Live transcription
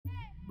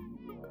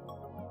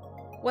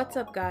What's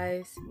up,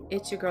 guys?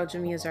 It's your girl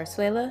Jamia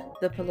Zarzuela,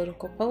 the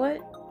political poet,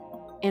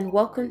 and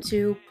welcome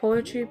to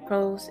Poetry,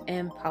 Prose,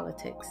 and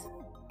Politics.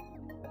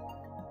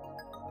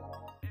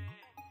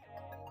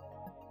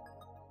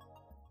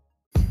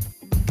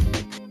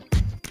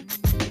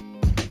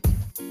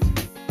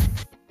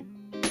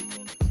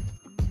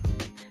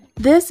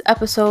 This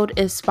episode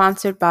is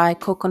sponsored by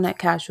Coconut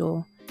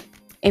Casual,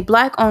 a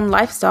Black-owned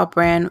lifestyle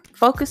brand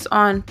focused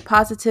on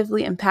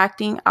positively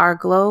impacting our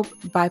globe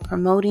by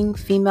promoting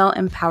female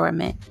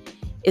empowerment.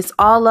 It's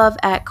all love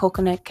at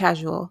Coconut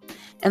Casual.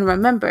 And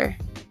remember,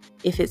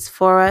 if it's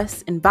for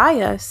us and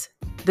by us,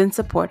 then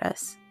support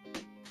us.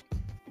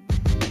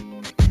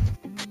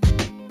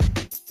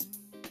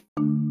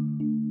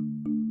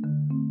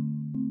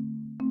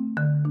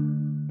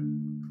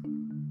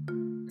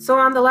 So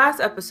on the last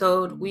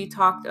episode, we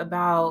talked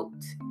about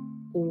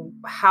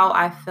how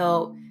I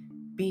felt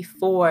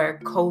before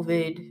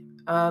COVID,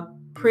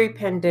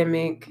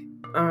 pre-pandemic,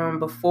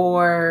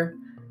 before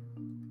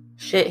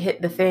shit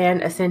hit the fan,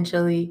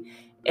 essentially.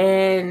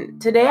 And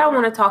today I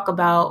want to talk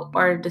about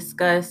or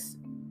discuss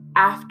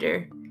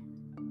after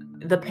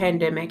the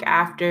pandemic,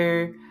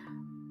 after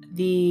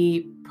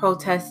the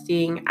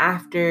protesting,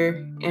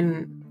 after,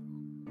 and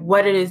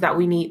what it is that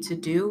we need to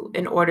do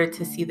in order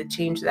to see the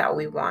change that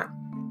we want.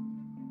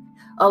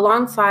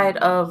 Alongside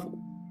of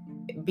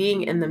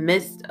being in the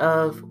midst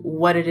of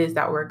what it is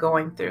that we're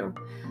going through.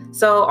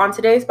 So on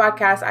today's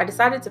podcast, I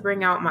decided to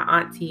bring out my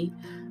auntie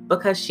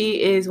because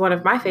she is one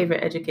of my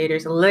favorite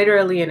educators,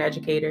 literally an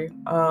educator.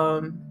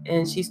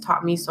 And she's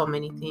taught me so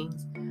many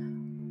things.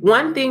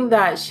 One thing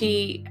that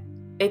she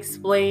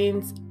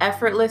explains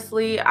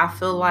effortlessly, I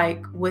feel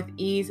like with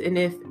ease, and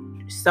if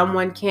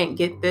someone can't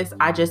get this,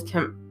 I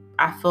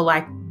feel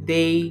like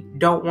they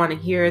don't want to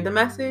hear the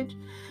message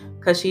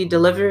because she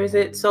delivers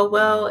it so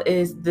well,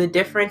 is the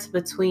difference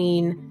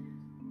between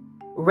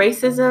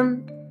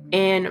racism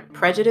and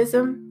prejudice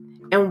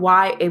and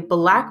why a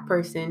Black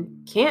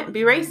person can't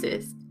be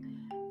racist.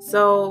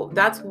 So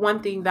that's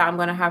one thing that I'm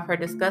going to have her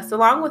discuss,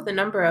 along with a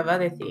number of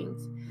other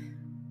things.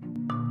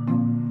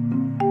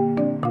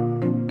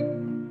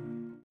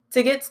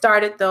 To get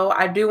started, though,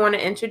 I do want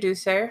to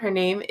introduce her. Her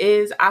name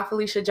is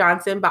Afelicia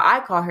Johnson, but I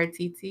call her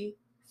TT.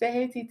 Say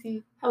hey,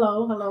 TT.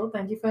 Hello.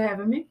 Thank you for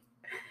having me.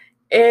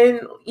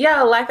 And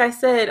yeah, like I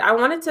said, I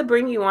wanted to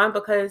bring you on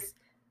because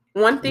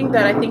one thing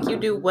that I think you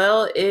do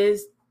well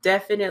is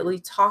definitely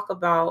talk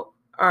about,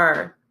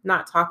 or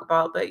not talk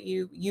about, but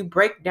you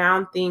break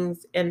down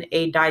things in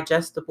a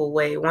digestible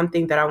way. One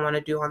thing that I want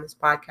to do on this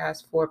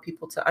podcast for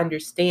people to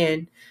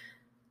understand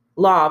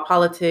law,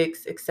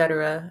 politics,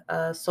 etc.,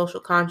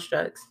 social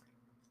constructs.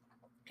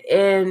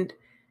 And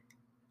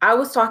I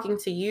was talking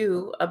to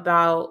you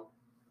about,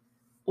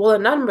 well, a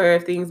number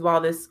of things while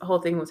this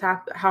whole thing was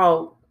happening,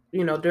 how,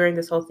 during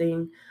this whole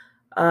thing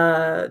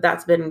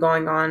that's been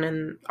going on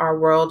in our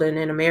world and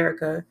in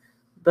America.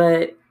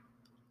 But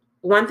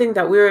one thing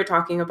that we were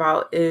talking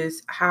about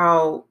is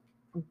how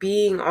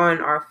being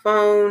on our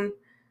phone,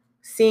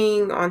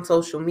 seeing on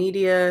social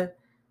media,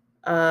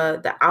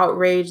 the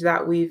outrage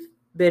that we've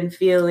been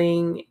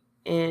feeling,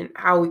 and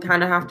how we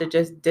kind of have to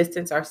just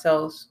distance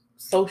ourselves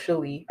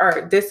socially,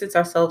 or distance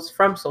ourselves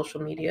from social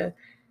media.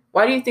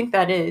 Why do you think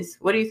that is?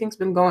 What do you think's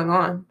been going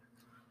on?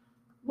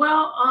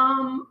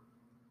 Well,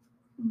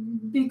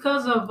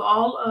 because of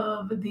all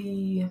of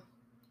the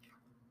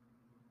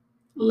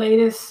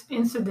latest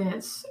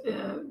incidents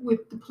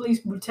with the police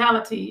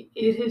brutality,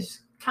 it has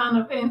kind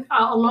of, and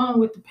along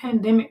with the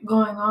pandemic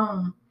going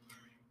on,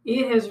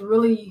 it has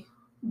really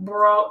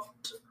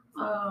brought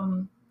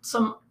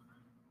some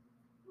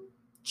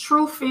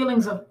true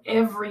feelings of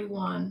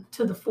everyone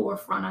to the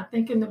forefront. I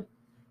think in the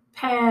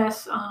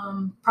past,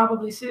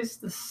 probably since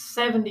the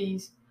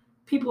 70s,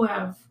 people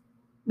have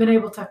been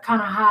able to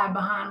kind of hide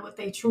behind what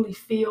they truly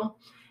feel.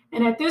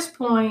 And at this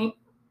point,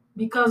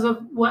 because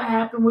of what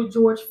happened with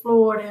George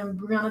Floyd and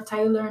Breonna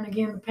Taylor, and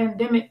again, the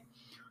pandemic,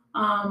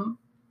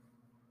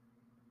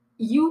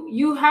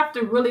 you have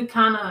to really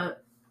kind of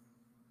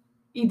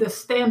either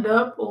stand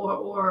up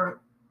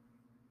or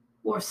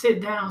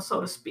sit down,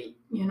 so to speak,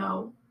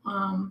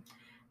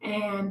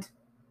 and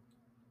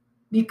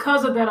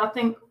because of that, I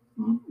think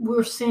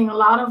we're seeing a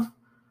lot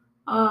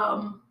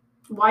of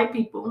white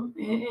people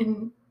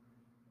in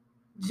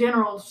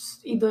general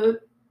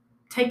either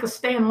take a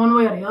stand one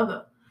way or the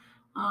other.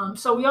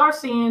 So we are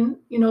seeing,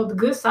 the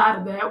good side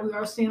of that. We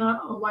are seeing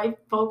white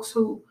folks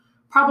who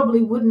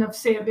probably wouldn't have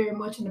said very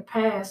much in the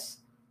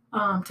past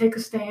take a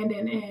stand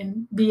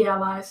and be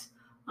allies.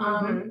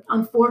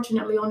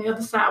 Unfortunately, on the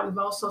other side, we've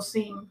also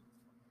seen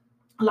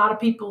a lot of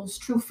people's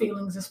true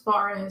feelings as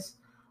far as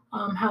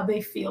how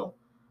they feel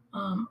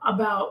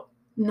about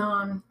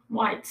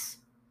non-whites.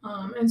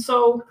 And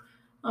so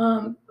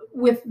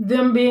with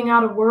them being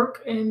out of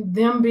work and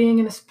them being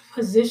in a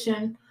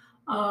position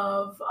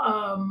of,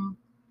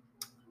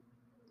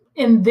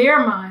 in their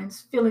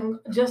minds, feeling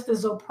just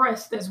as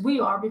oppressed as we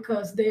are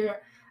because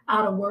they're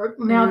out of work.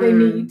 Now they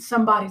need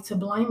somebody to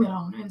blame it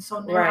on. And so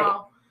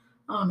now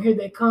here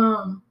they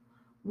come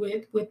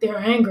with their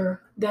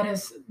anger that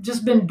has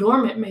just been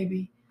dormant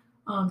maybe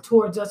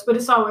towards us, but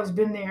it's always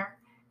been there.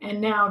 And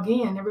now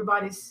again,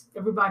 everybody's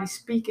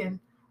speaking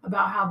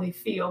about how they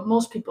feel.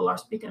 Most people are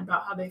speaking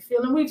about how they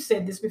feel, and we've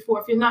said this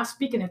before. If you're not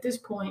speaking at this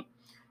point,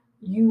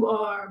 you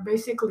are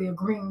basically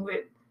agreeing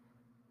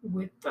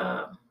with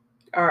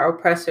our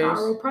oppressors.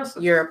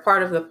 You're a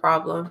part of the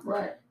problem,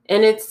 right?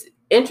 And it's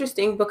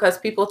interesting because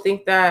people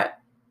think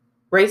that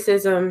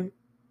racism,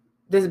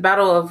 this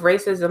battle of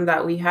racism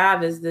that we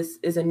have,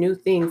 is a new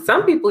thing.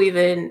 Some people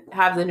even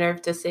have the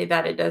nerve to say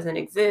that it doesn't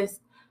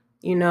exist,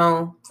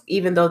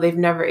 even though they've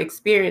never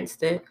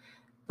experienced it.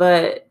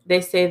 But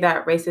they say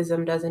that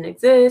racism doesn't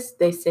exist.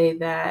 They say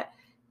that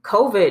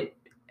COVID,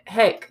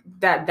 heck,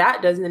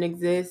 that doesn't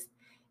exist.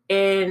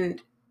 And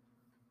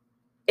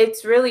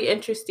it's really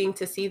interesting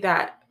to see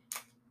that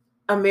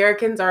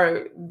Americans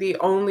are the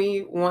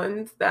only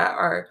ones that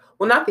are,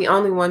 well, not the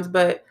only ones,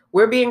 but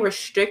we're being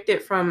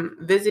restricted from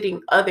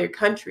visiting other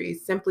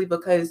countries simply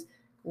because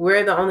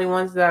we're the only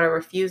ones that are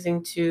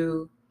refusing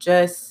to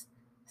just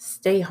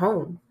stay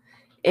home.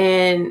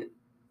 And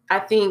I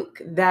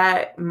think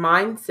that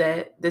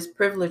mindset, this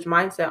privileged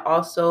mindset,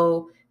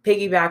 also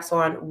piggybacks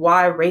on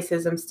why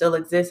racism still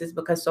exists, is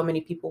because so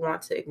many people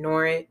want to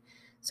ignore it.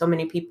 So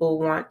many people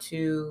want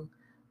to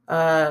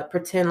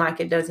pretend like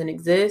it doesn't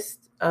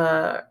exist,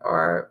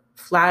 or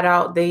flat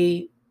out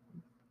they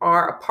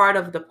are a part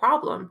of the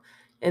problem,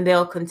 and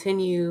they'll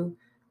continue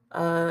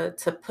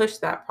to push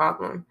that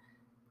problem.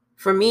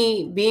 For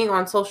me, being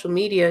on social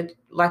media,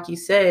 like you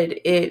said,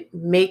 it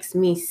makes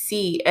me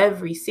see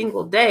every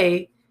single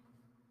day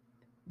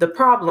the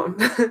problem.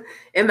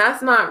 And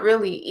that's not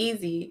really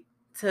easy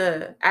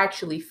to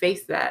actually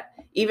face that.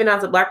 Even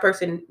as a Black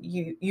person,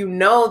 you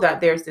know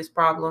that there's this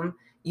problem,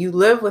 you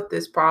live with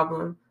this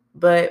problem,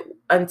 but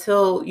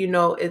until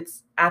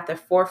it's at the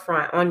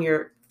forefront on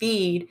your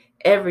feed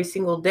every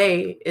single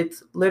day,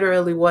 it's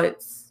literally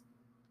what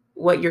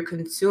you're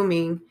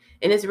consuming,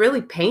 and it's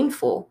really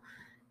painful.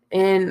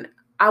 And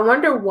I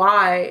wonder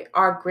why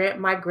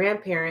my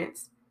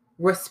grandparents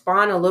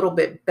respond a little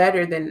bit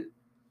better than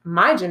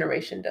my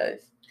generation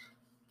does.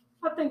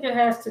 I think it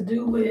has to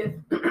do with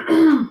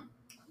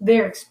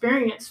their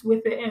experience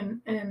with it,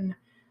 and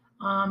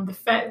the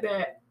fact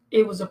that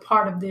it was a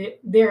part of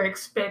their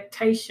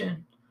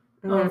expectation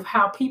of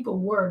how people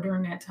were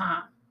during that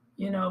time.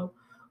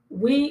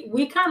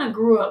 We kind of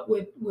grew up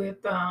with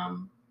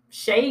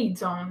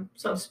shades on,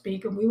 so to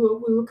speak, and we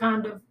were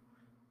kind of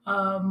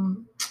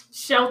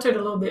sheltered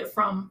a little bit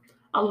from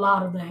a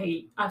lot of the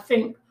hate. I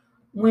think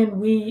when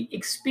we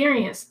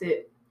experienced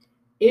it,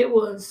 it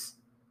was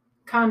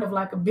kind of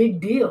like a big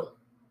deal,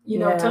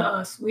 to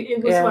us.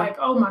 It was like,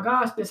 oh my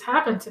gosh, this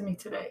happened to me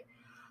today.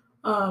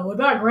 With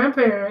our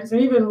grandparents,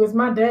 and even with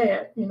my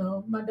dad,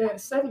 my dad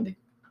is 70.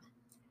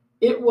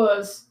 It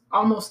was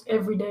almost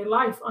everyday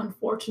life,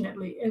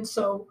 unfortunately. And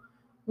so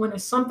when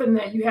it's something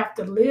that you have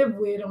to live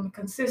with on a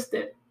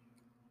consistent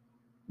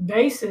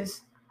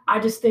basis, I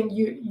just think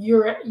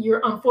you're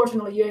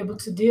unfortunately you're able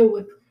to deal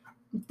with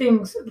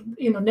things,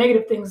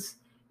 negative things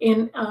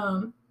in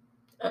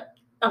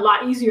a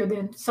lot easier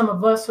than some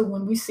of us who,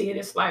 when we see it,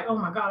 it's like, oh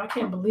my God, I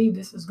can't believe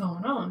this is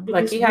going on.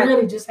 This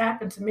really just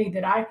happened to me,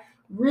 that I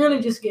really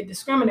just get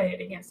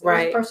discriminated against.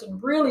 Right. This person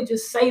really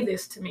just say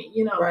this to me,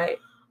 Right.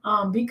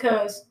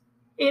 Because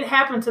it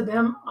happened to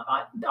them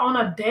on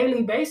a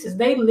daily basis.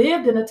 They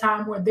lived in a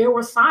time where there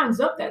were signs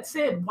up that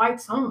said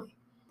whites only.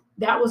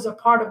 That was a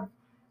part of,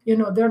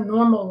 their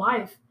normal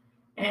life.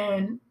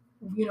 And,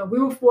 we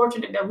were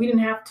fortunate that we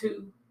didn't have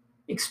to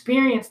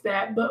experience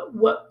that. But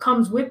what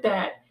comes with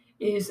that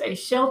is a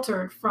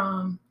sheltered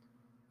from,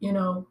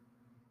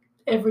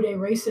 everyday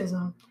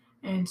racism.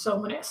 And so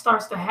when it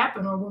starts to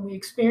happen, or when we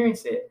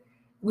experience it,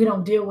 we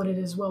don't deal with it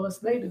as well as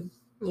they do.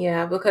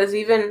 Yeah,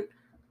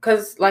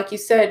 because like you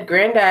said,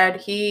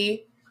 Granddad,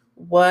 he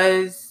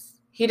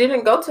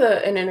didn't go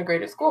to an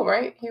integrated school,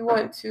 right?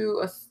 Was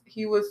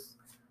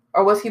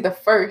he the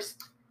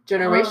first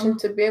generation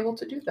to be able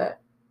to do that?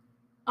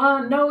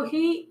 No,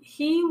 he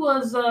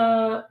went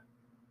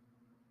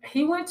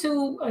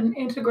to an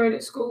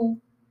integrated school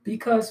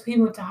because he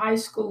went to high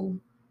school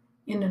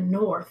in the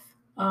North.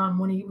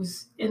 When he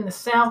was in the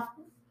South,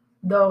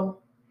 though,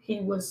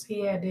 he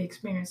had to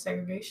experience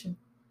segregation.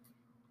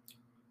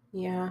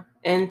 Yeah.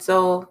 And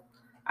so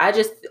I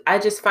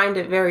just find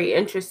it very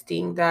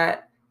interesting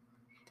that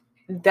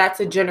that's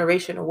a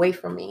generation away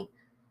from me.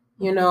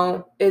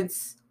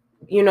 It's,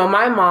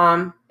 my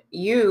mom,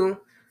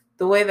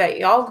 the way that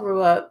y'all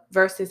grew up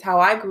versus how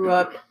I grew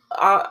up,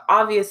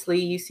 obviously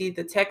you see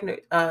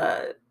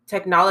the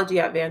technology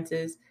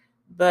advances,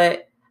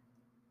 but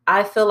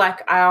I feel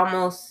like I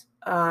almost,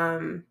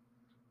 I'm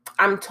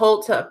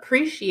told to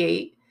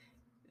appreciate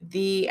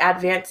the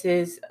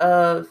advances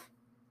of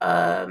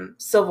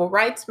civil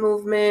rights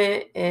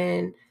movement,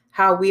 and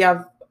how we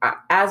have,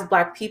 as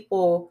Black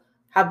people,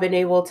 have been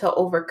able to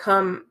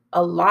overcome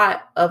a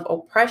lot of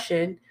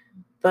oppression,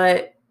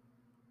 but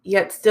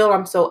yet still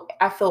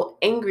I feel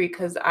angry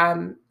because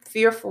I'm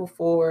fearful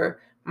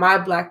for my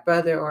Black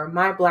brother or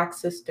my Black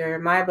sister,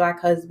 my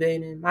Black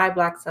husband and my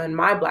Black son,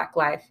 my Black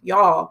life,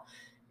 y'all.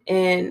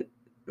 And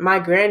my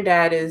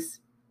granddad is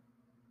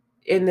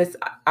in this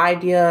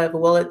idea of,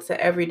 well, it's an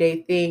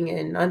everyday thing.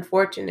 And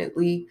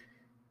unfortunately,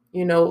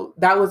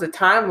 that was a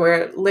time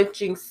where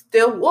lynching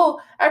still,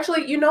 well,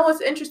 actually,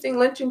 what's interesting?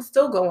 Lynching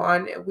still go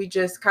on. We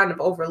just kind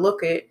of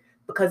overlook it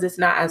because it's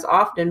not as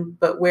often,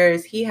 but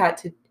whereas he had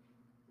to,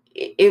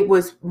 it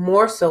was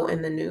more so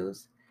in the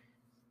news.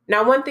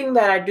 Now, one thing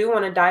that I do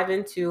want to dive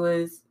into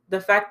is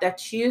the fact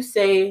that you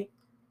say,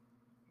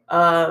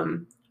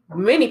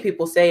 many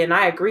people say, and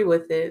I agree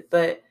with it,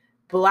 but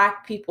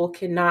Black people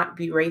cannot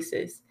be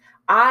racist.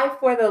 I,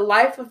 for the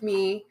life of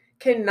me,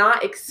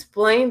 cannot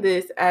explain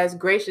this as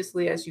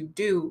graciously as you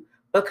do,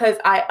 because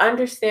I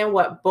understand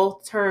what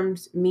both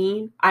terms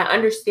mean. I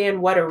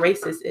understand what a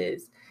racist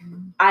is.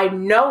 I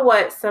know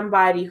what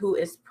somebody who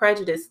is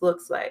prejudiced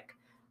looks like.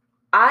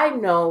 I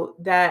know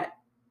that,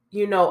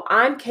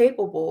 I'm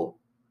capable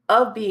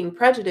of being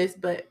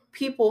prejudiced, but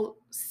people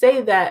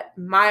say that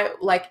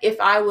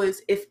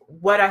if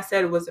what I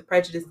said was a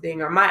prejudice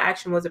thing or my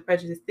action was a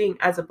prejudice thing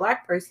as a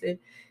Black person,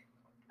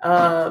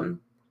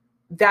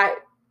 that,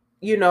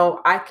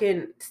 I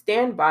can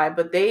stand by,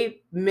 but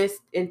they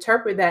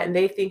misinterpret that and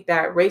they think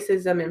that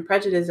racism and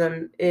prejudice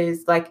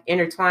is like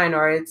intertwined,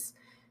 or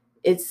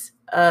it's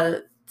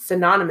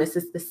synonymous.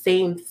 It's the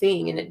same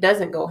thing, and it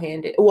doesn't go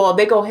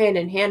they go hand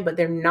in hand, but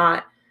they're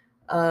not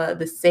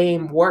the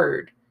same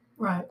word.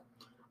 Right.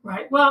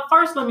 Well,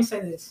 first, let me say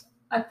this.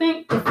 I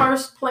think the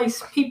first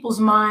place people's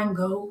mind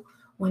go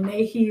when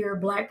they hear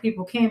Black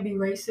people can be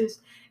racist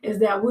is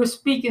that we're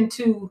speaking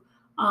to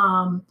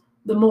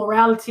the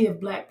morality of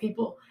Black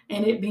people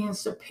and it being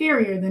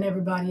superior than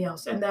everybody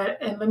else. And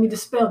let me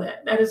dispel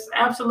that. That is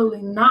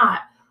absolutely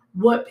not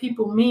what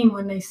people mean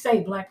when they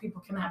say Black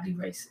people cannot be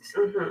racist.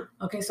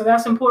 Mm-hmm. Okay, so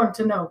that's important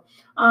to know.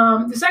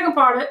 The second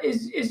part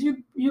is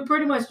you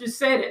pretty much just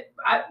said it.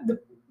 The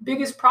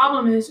biggest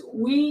problem is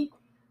we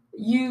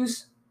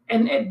use,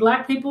 and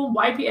Black people,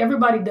 white people,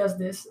 everybody does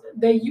this.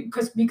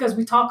 Because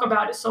we talk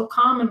about it so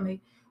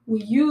commonly,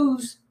 we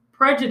use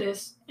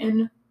prejudice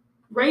and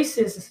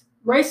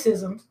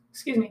racism,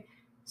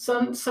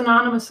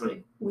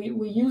 synonymously.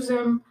 We use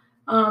them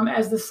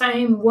as the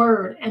same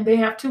word, and they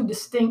have two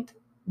distinct,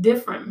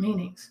 different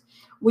meanings.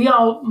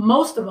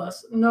 Most of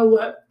us know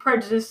what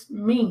prejudice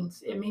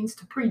means. It means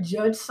to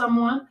prejudge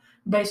someone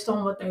based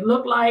on what they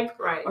look like,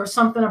 right, or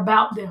something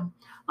about them.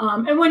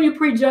 And when you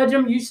prejudge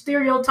them, you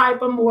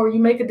stereotype them, or you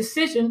make a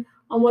decision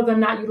on whether or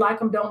not you like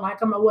them, don't like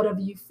them, or whatever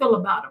you feel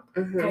about them.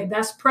 Mm-hmm. Okay,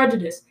 that's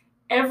prejudice.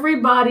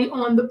 Everybody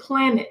on the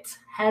planet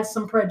has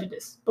some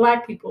prejudice.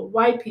 Black people,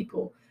 white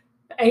people,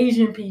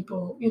 Asian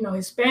people,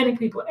 Hispanic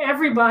people.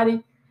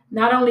 Everybody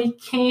not only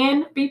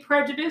can be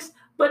prejudiced,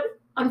 but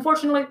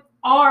unfortunately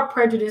are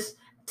prejudiced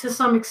to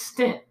some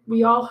extent.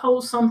 We all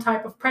hold some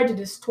type of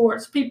prejudice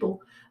towards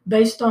people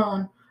based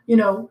on,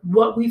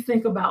 what we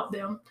think about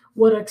them,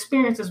 what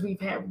experiences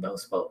we've had with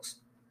those folks.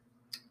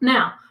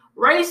 Now,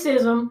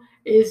 racism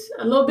is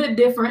a little bit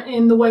different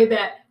in the way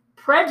that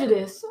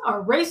prejudice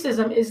or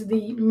racism is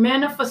the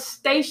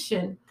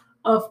manifestation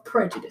of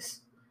prejudice.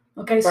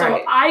 Okay, right.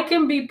 So I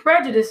can be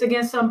prejudiced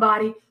against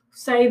somebody,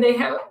 say they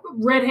have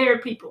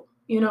red-haired people.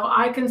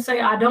 I can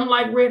say I don't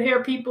like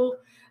red-haired people.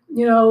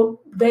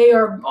 They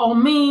are all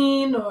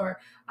mean, or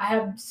I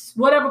have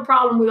whatever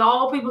problem with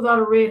all people that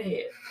are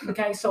redhead.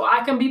 Okay, so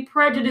I can be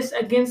prejudiced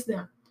against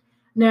them.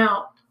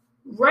 Now,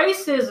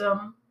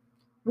 racism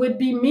would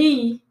be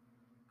me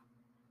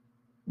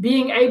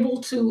being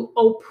able to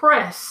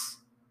oppress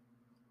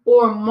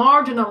or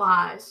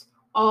marginalize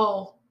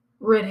all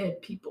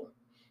redhead people.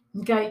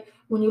 Okay,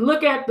 when you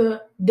look at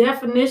the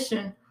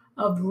definition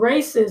of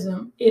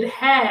racism, it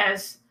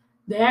has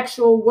the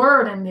actual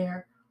word in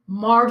there,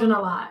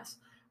 marginalize.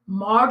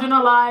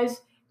 Marginalize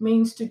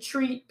means to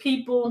treat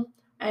people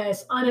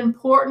as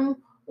unimportant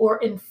or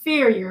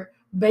inferior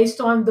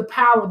based on the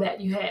power that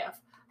you have.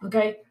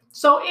 Okay,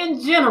 so in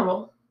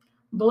general,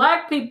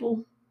 Black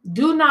people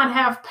do not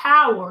have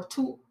power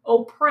to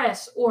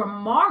oppress or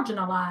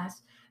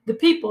marginalize the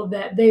people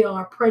that they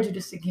are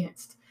prejudiced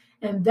against.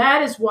 And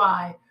that is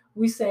why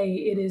we say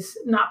it is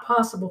not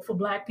possible for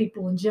Black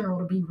people in general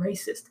to be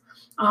racist.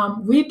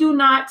 We do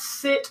not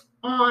sit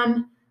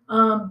on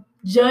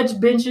judge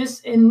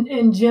benches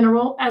in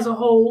general as a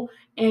whole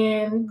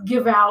and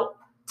give out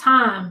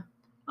time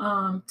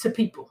to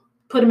people,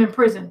 put them in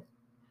prison.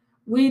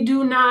 We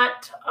do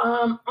not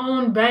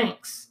own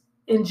banks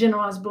in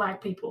general as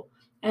Black people.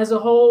 As a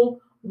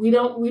whole, we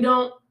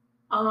don't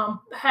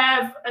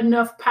have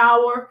enough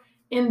power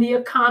in the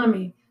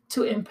economy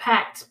to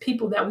impact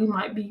people that we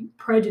might be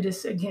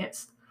prejudiced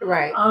against.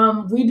 Right.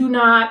 We do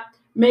not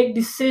make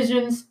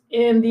decisions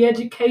in the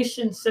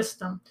education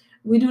system.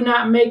 We do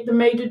not make the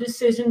major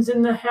decisions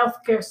in the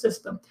healthcare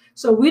system.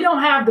 So we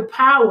don't have the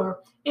power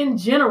in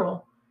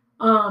general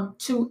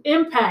to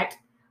impact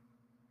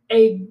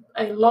a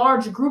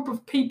large group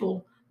of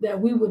people that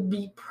we would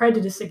be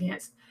prejudiced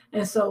against.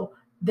 And so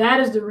that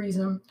is the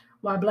reason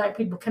why Black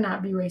people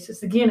cannot be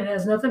racist. Again, it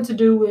has nothing to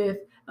do with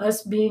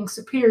us being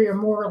superior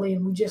morally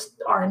and we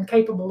just are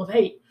incapable of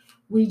hate.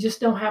 We just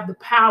don't have the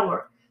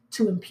power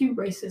to impute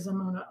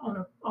racism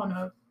on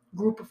a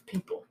group of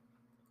people.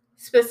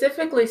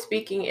 Specifically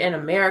speaking in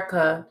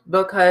America,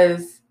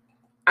 because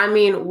I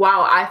mean,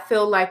 while I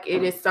feel like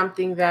it is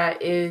something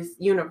that is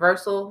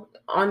universal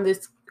on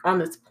this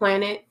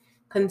planet,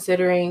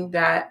 considering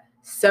that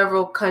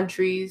several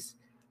countries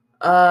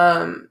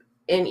and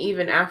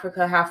even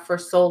Africa have for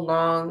so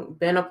long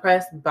been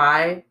oppressed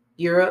by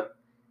Europe.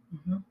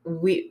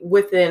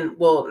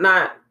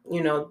 Not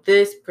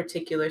this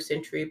particular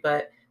century,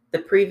 but the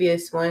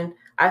previous one.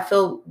 I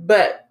feel,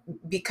 but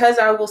because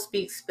I will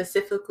speak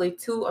specifically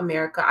to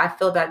America, I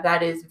feel that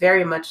that is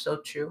very much so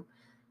true.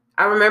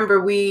 I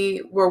remember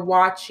we were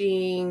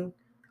watching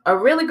a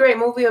really great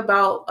movie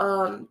about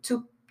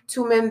two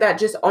men that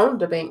just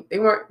owned a bank. They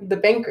weren't the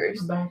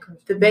bankers.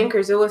 The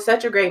bankers. It was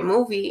such a great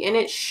movie, and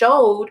it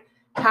showed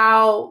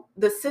how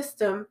the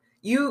system,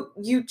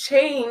 you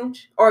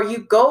change or you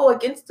go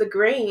against the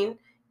grain,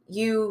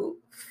 you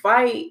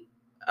fight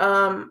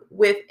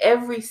with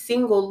every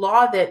single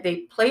law that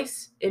they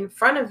place in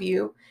front of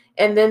you,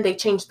 and then they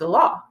change the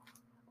law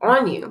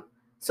on you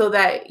so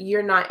that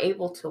you're not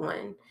able to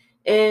win.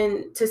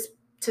 And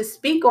to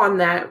speak on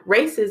that,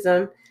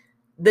 racism,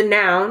 the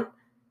noun,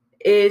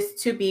 is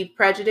to be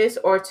prejudiced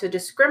or to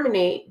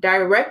discriminate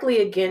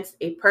directly against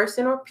a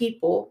person or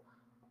people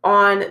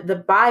on the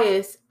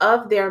bias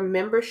of their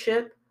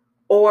membership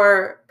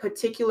or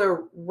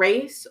particular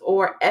race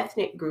or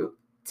ethnic group,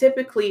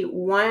 typically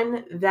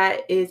one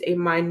that is a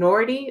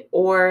minority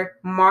or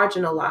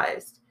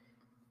marginalized.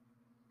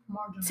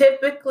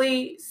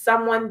 Typically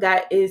someone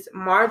that is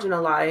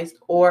marginalized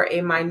or a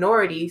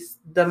minority,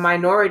 the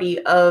minority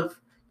of,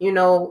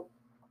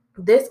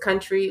 this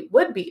country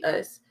would be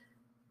us.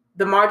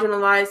 The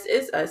marginalized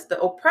is us.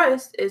 The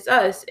oppressed is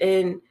us.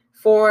 And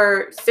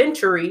for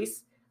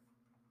centuries,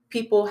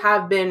 people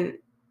have been,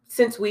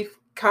 since we've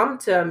come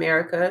to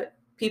America,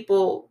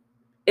 people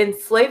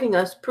enslaving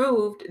us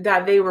proved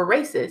that they were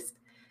racist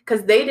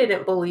because they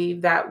didn't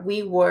believe that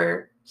we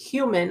were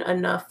human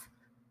enough,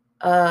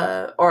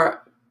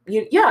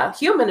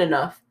 human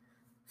enough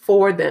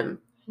for them,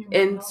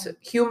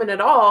 human at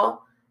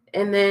all.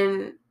 And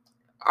then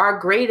our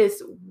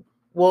greatest,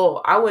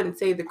 well, I wouldn't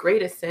say the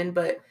greatest sin,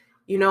 but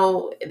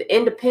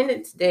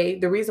Independence Day,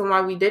 the reason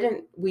why we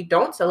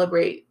don't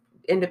celebrate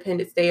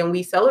Independence Day and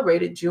we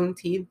celebrated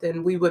Juneteenth,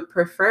 and we would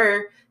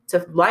prefer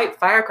to light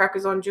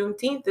firecrackers on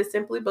Juneteenth, is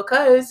simply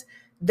because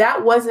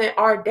that wasn't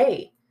our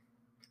day.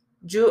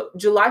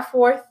 July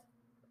 4th,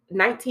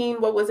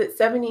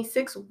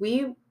 76,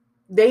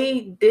 they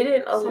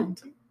didn't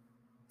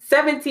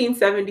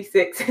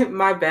 1776,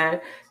 my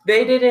bad.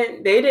 They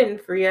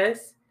didn't free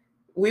us.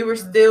 We were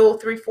still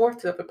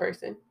 3/4 of a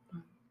person.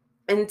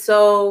 And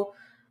so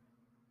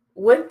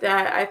with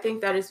that, I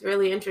think that is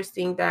really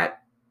interesting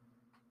that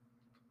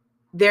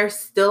there's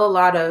still a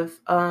lot of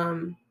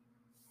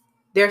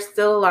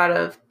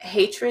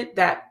hatred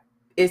that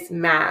is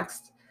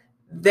masked.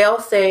 They'll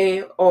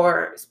say,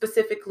 or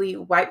specifically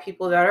white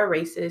people that are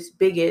racist,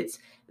 bigots,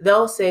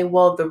 they'll say,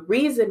 well, the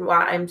reason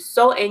why I'm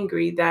so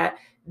angry that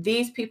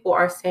these people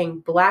are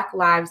saying Black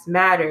Lives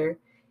Matter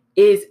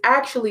is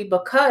actually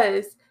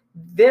because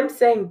them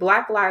saying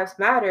Black Lives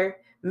Matter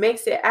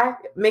makes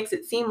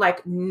it seem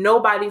like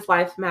nobody's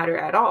lives matter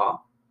at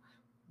all.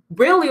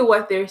 Really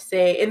what they're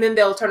saying, and then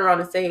they'll turn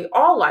around and say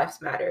all lives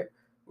matter.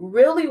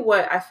 Really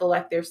what I feel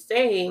like they're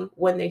saying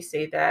when they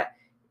say that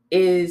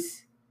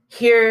is,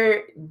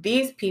 here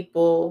these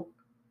people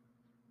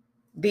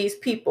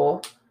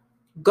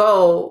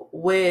go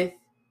with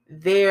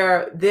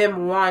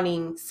them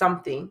wanting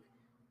something,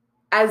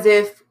 as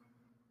if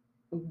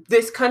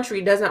this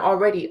country doesn't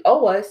already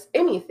owe us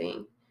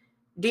anything.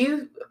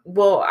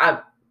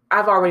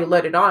 I've already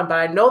let it on, but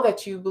I know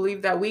that you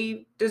believe that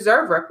we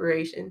deserve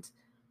reparations.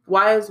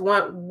 Why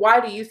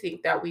do you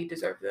think that we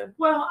deserve them?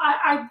 Well,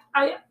 I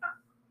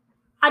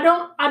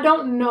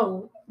don't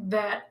know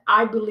that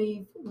I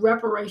believe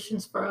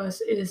reparations for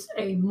us is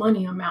a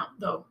money amount,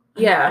 though.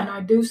 Yeah. And I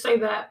do say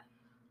that.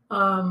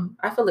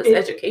 I feel it's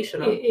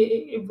educational.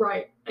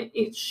 Right.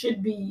 It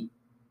should be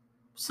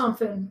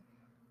something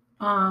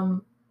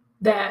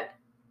that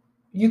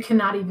you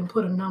cannot even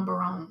put a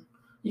number on.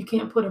 You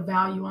can't put a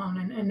value on,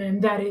 and then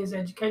that is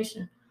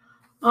education.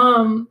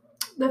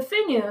 The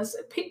thing is,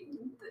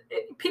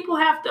 people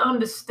have to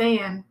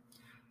understand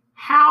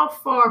how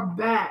far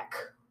back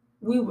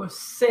we were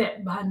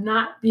set by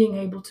not being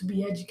able to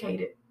be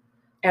educated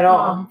at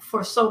all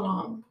for so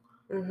long.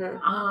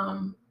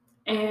 Mm-hmm.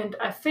 And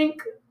I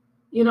think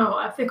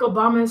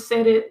Obama has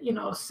said it.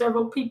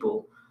 Several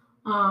people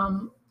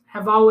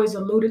have always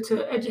alluded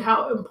to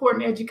how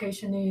important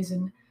education is,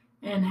 and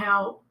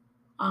how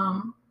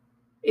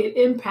it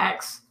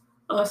impacts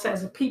us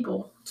as a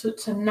people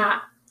to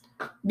not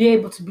be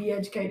able to be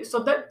educated. So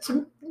that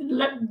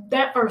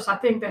first, I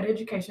think that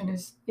education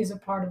is a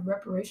part of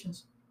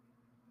reparations.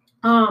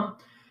 But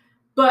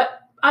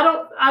I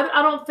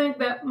don't think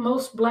that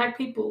most Black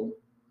people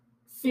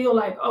feel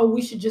like, oh,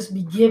 we should just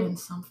be given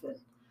something.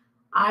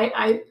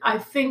 I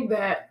think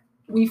that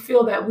we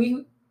feel that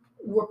we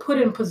were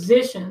put in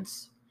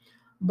positions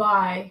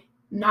by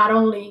not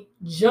only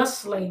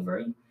just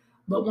slavery,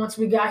 but once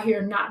we got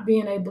here, not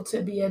being able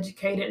to be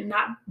educated,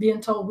 not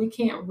being told we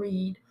can't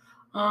read,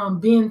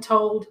 being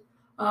told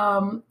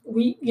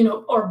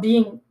or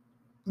being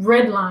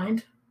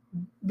redlined,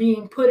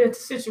 being put into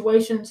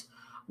situations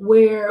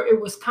where it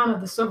was kind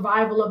of the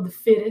survival of the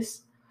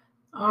fittest,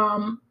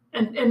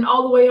 and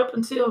all the way up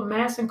until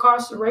mass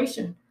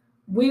incarceration.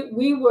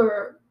 We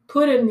were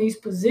put in these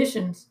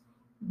positions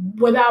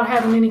without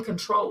having any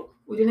control.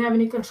 We didn't have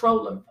any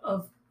control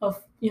of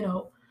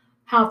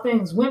how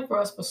things went for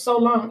us for so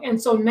long.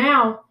 And so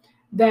now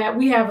that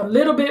we have a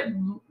little bit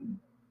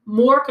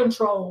more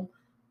control,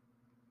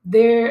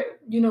 there's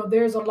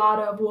a lot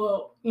of,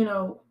 well,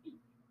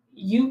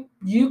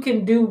 you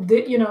can do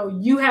that,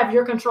 you have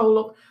your control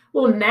of,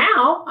 well,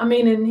 now, I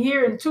mean,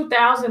 in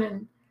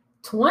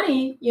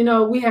 2020,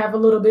 we have a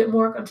little bit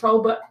more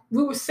control, but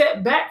we were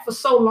set back for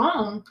so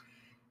long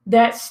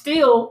that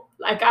still,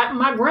 like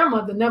my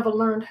grandmother never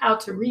learned how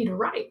to read or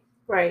write.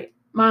 Right.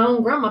 My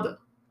own grandmother,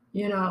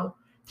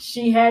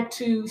 she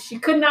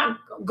could not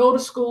go to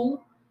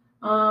school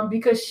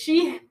because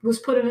she was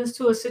put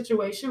into a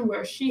situation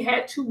where she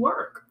had to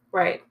work.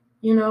 Right.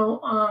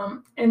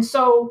 And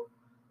so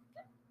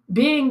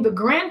being the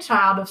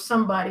grandchild of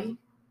somebody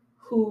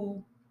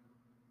who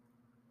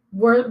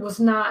was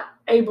not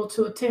able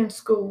to attend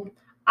school,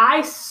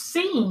 I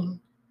seen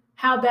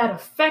how that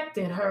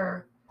affected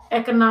her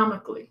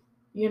economically.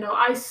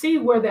 I see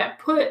where that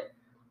put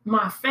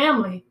my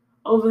family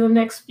over the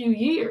next few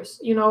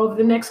years, over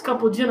the next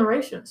couple of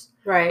generations.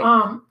 Right.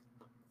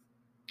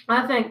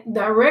 I think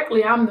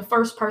directly I'm the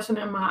first person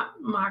in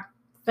my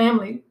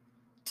family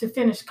to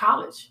finish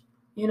college.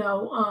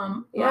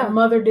 My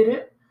mother did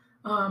it.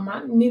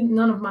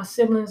 None of my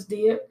siblings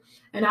did.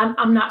 And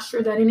I'm not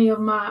sure that any of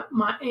my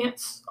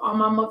aunts on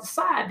my mother's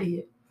side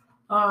did.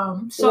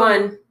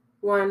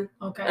 One.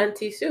 Okay.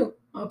 Auntie Sue.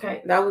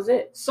 Okay. That was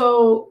it.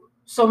 So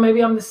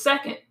maybe I'm the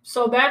second.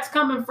 So that's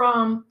coming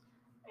from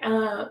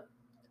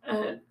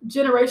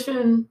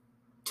generation,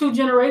 2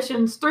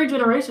 generations, 3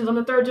 generations. I'm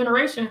the 3rd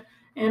generation,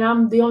 and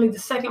I'm the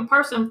second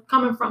person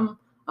coming from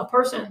a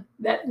person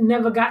that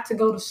never got to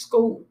go to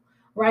school,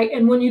 right?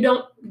 And when you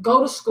don't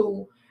go to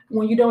school,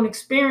 when you don't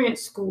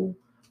experience school,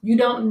 you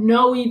don't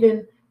know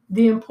even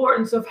the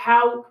importance of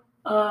how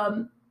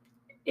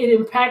it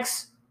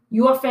impacts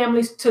your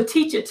families to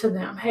teach it to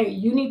them. Hey,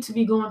 you need to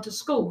be going to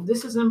school.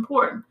 This is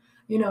important.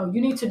 You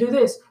need to do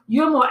this.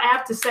 You're more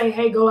apt to say,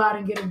 hey, go out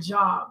and get a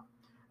job.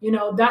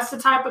 That's the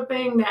type of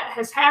thing that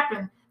has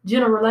happened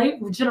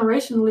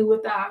generationally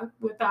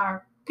with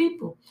our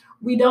people.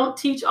 We don't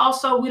teach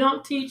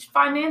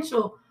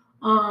financial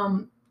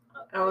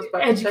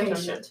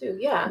education too.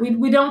 Yeah.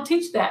 We don't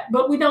teach that,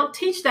 but we don't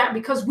teach that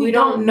because we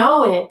don't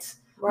know it.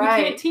 Right.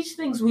 We can't teach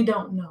things we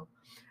don't know.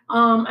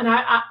 And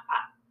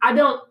I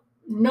don't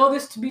know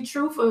this to be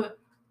true for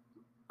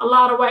a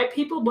lot of white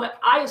people, but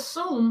I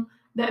assume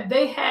that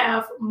they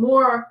have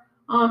more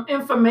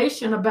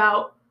information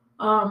about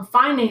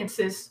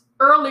finances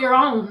earlier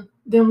on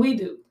than we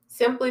do.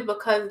 Simply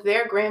because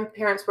their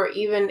grandparents were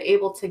even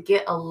able to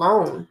get a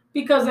loan.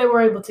 Because they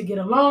were able to get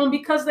a loan,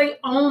 because they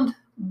owned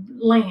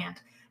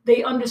land.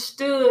 They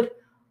understood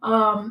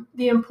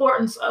the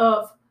importance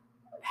of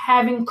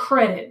having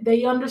credit.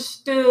 They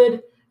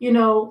understood,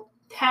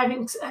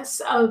 having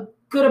a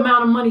good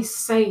amount of money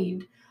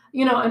saved,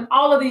 and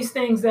all of these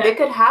things that they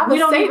could have. We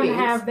don't even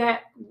have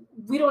that.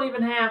 We don't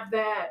even have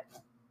that.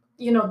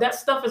 That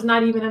stuff is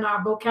not even in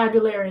our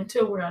vocabulary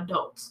until we're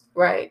adults.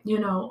 Right.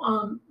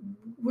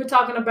 We're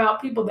talking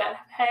about people that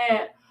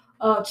had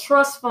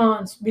trust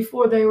funds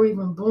before they were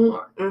even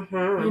born.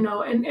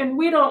 Mm-hmm. And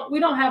we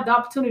don't have the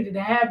opportunity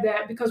to have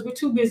that because we're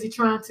too busy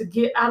trying to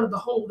get out of the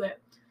hole that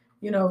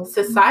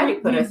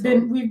society put us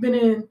in. We've been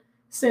in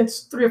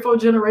since 3 or 4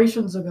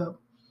 generations ago.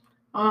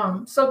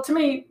 So to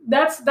me,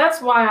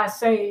 that's why I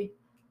say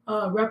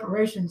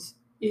reparations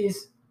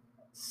is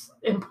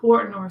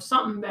important, or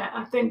something that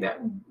I think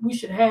that we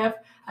should have.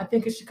 I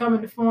think it should come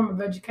in the form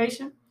of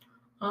education.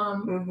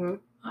 Mm-hmm.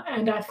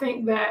 And I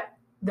think that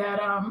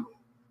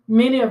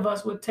many of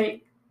us would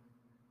take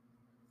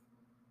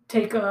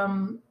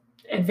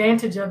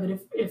advantage of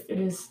it if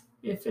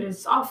it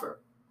is offered.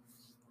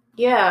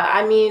 Yeah,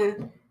 I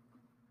mean,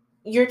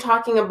 you're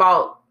talking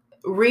about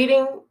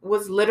reading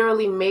was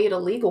literally made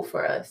illegal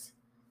for us.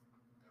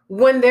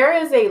 When there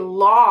is a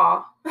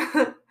law,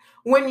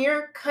 when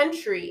your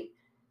country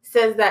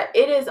says that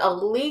it is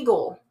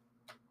illegal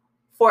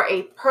for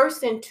a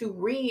person to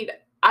read,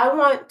 I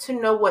want to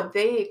know what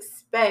they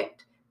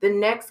expect the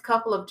next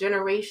couple of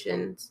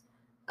generations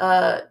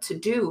to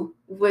do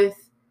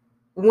with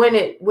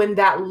when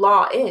that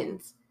law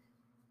ends.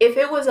 If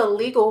it was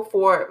illegal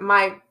for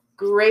my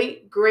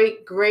great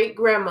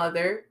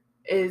grandmother,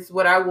 is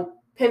what I will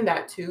pin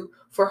that to,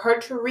 for her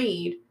to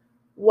read,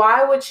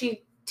 why would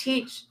she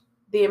teach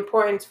the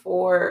importance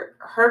for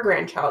her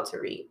grandchild to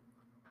read?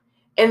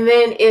 And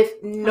then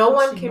if no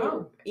one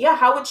can,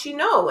 how would she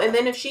know? And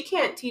then if she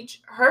can't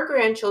teach her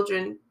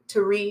grandchildren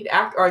to read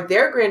after, or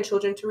their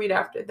grandchildren to read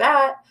after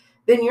that,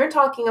 then you're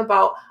talking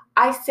about,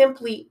 I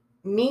simply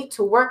need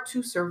to work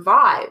to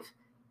survive,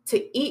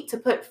 to eat, to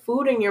put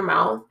food in your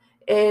mouth,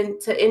 and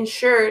to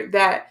ensure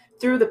that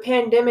through the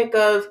pandemic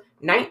of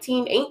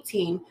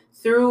 1918,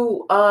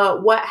 through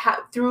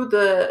through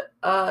the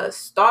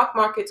stock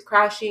markets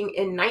crashing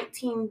in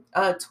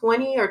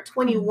 1920 or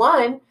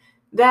 21,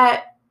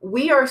 that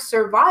we are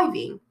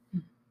surviving.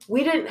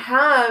 We didn't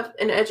have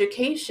an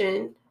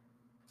education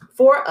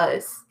for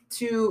us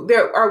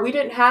we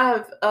didn't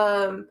have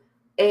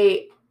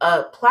a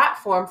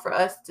platform for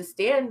us to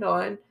stand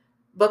on,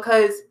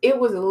 because it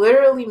was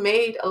literally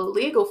made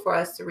illegal for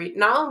us to read.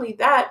 Not only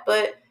that,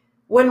 but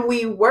when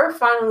we were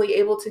finally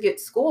able to get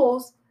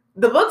schools,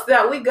 the books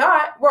that we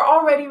got were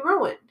already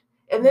ruined.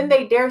 And then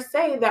they dare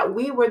say that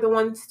we were the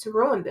ones to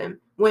ruin them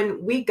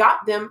when we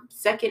got them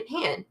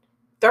secondhand,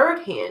 third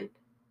hand,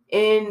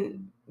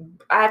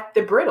 at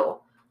the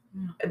Brittle.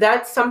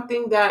 That's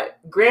something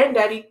that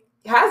Granddaddy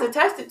has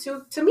attested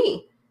to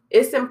me.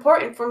 It's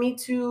important for me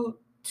to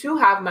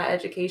have my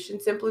education,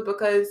 simply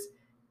because,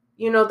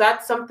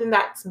 that's something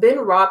that's been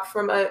robbed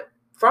from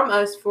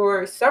us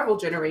for several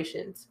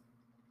generations.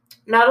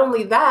 Not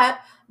only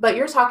that, but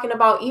you're talking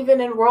about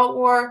even in World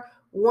War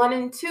I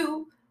and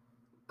II,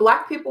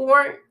 Black people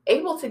weren't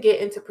able to get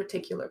into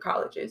particular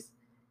colleges.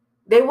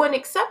 They wouldn't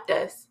accept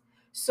us.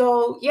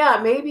 So yeah,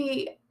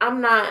 maybe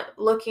I'm not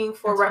looking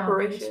for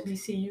reparations.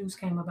 HBCUs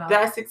came about.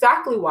 That's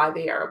exactly why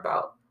they are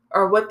about,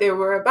 or what they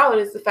were about,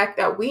 is the fact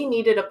that we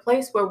needed a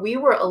place where we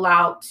were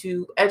allowed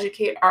to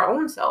educate our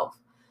own self.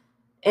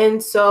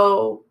 And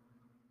so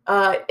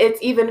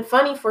it's even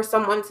funny for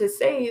someone to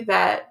say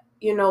that,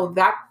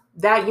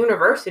 that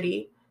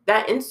university,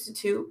 that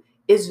institute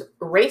is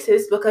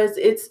racist because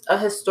it's a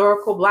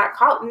historical Black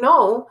college.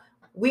 No,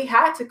 we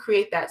had to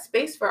create that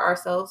space for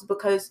ourselves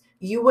because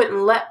you wouldn't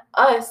let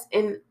us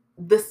in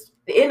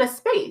a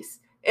space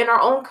in our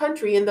own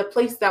country, in the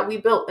place that we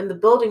built, in the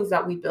buildings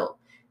that we built,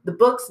 the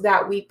books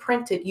that we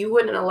printed. You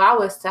wouldn't allow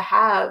us to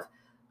have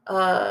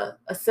a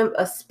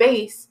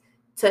space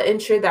to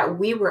ensure that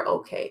we were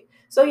okay.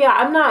 So yeah,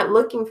 I'm not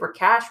looking for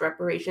cash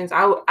reparations.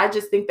 I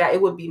just think that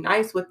it would be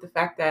nice, with the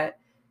fact that,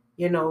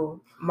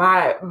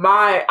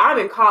 I'm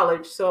in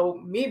college,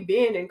 so me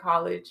being in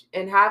college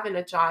and having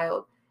a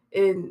child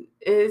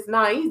is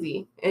not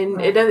easy. And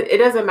right. It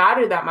doesn't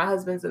matter that my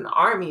husband's in the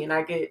Army and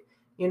I get,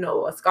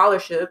 a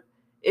scholarship.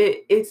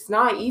 It's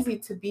not easy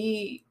to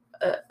be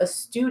a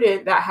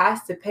student that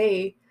has to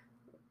pay,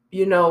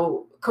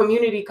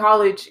 community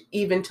college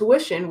even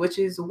tuition, which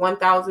is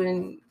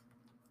 $1,300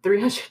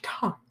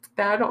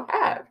 that I don't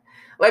have.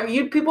 Like,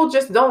 people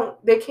just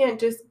they can't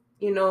just,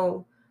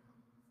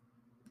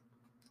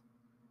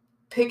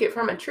 pick it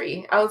from a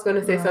tree. I was going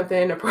to say something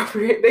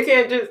inappropriate. They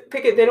can't just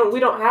pick it.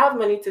 We don't have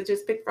money to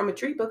just pick from a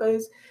tree,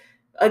 because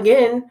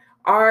again,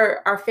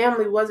 our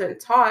family wasn't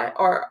taught,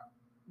 or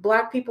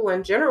Black people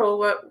in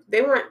general,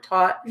 they weren't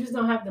taught. You just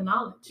don't have the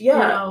knowledge.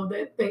 Yeah.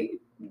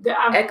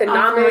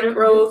 Economic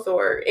growth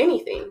or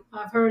anything.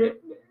 I've heard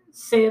it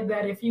said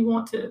that if you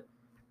want to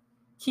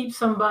keep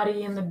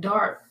somebody in the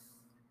dark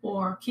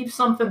or keep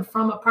something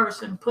from a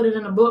person, put it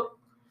in a book,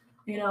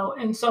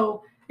 and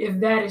so if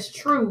that is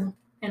true,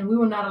 and we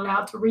were not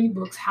allowed to read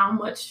books, how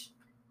much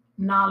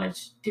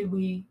knowledge did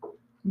we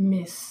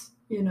miss?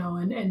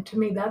 And to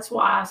me, that's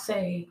why I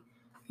say,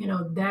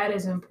 that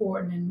is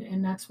important.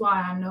 And that's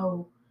why I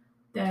know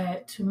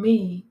that, to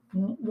me,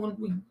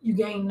 when you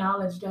gain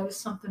knowledge, that is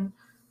something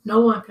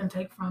no one can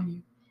take from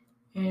you.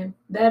 And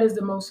that is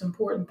the most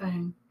important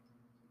thing,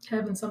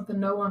 having something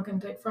no one can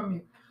take from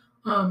you.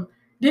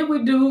 Did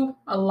we do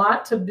a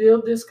lot to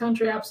build this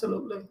country?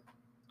 Absolutely.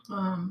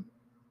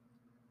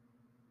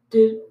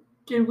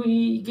 Did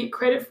we get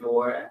credit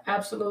for it?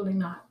 Absolutely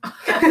not.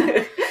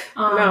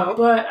 No.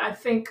 But I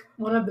think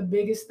one of the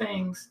biggest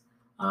things,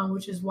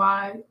 which is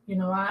why,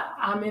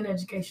 I'm in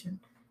education,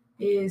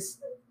 is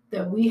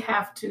that we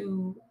have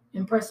to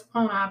impress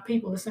upon our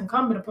people, it's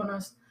incumbent upon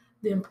us,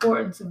 the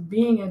importance of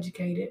being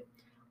educated.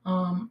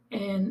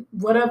 And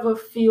whatever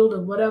field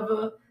or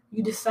whatever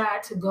you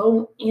decide to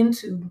go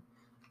into,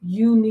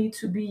 you need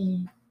to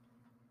be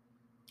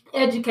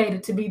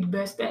educated to be the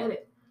best at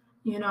it.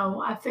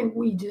 I think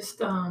we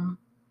just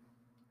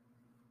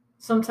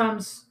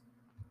sometimes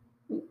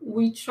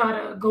we try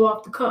to go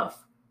off the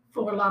cuff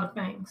for a lot of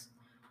things.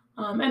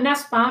 And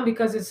that's fine,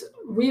 because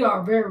we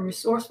are very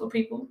resourceful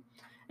people,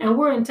 and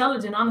we're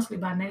intelligent, honestly,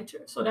 by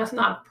nature. So that's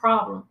not a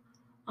problem.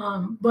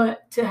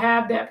 But to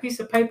have that piece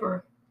of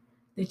paper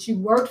that you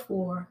worked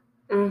for,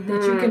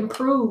 that you can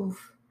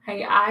prove,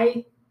 hey,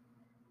 I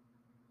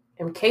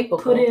am capable.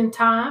 Put in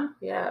time.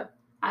 Yeah.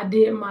 I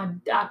paid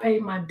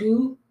my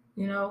due,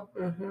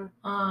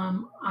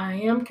 I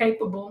am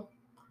capable,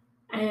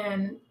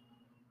 and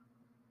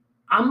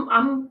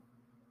I'm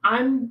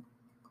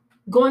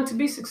going to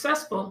be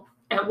successful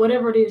at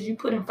whatever it is you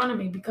put in front of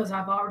me, because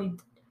I've already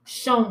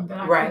shown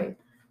that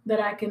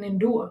I can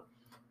endure.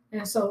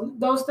 And so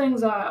those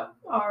things are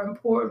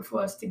important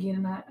for us to get,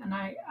 and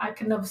I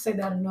can never say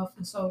that enough.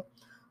 And so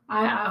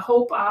I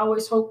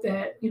always hope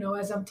that,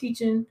 as I'm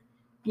teaching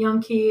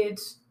young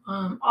kids,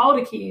 all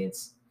the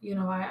kids,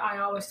 I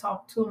always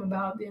talk to them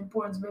about the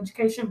importance of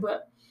education,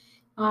 but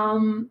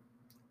um,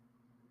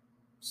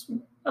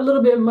 a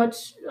little bit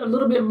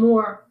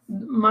more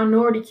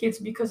minority kids,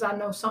 because I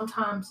know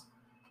sometimes,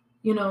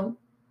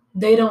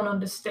 they don't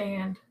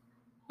understand.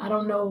 I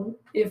don't know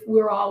if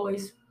we're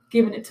always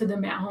giving it to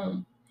them at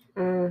home.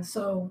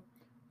 So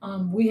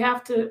we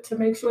have to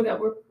make sure that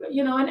we're,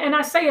 and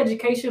I say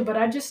education, but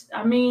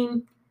I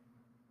mean,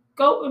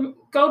 go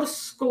to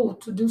school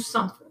to do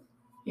something,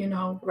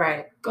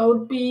 Right.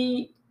 Go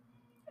be,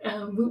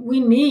 we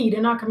need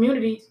in our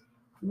communities,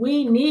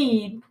 we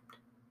need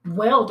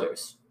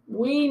welders,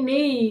 we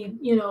need,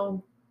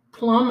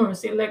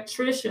 plumbers,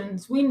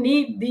 electricians, we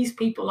need these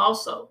people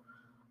also.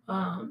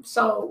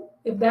 So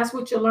if that's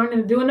what you're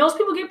learning to do, and those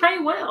people get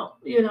paid well,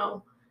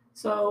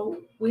 so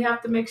we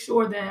have to make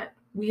sure that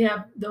we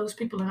have those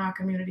people in our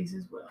communities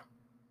as well.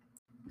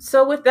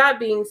 So with that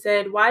being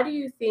said, why do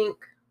you think,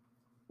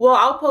 well,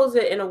 I'll pose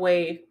it in a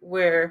way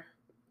where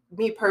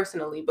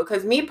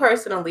because me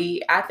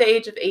personally, at the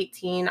age of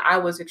 18, I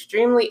was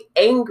extremely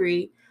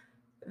angry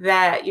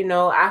that,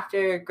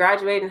 after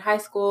graduating high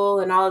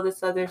school and all of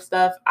this other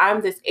stuff,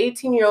 I'm this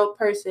 18-year-old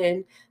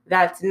person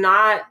that's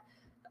not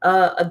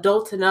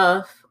adult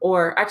enough,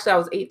 or actually I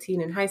was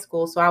 18 in high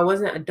school, so I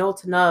wasn't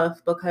adult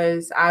enough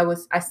because I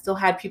still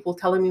had people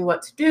telling me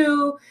what to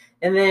do.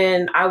 And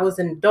then I was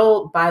an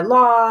adult by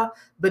law,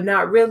 but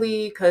not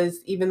really,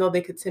 because even though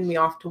they could send me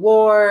off to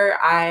war,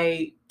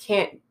 I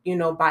can't,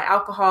 buy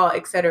alcohol,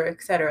 et cetera,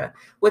 et cetera.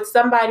 With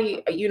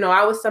somebody,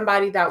 I was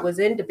somebody that was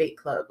in debate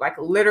club, like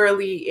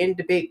literally in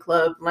debate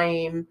club,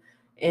 lame.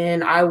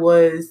 And I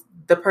was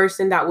the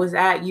person that was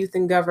at youth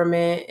and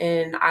government,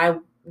 and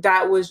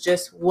that was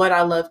just what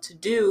I love to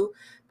do.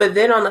 But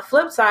then on the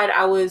flip side,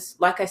 I was,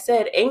 like I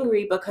said,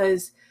 angry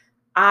because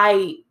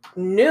I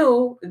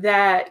knew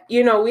that,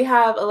 we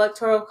have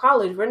electoral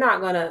college. We're not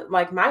going to,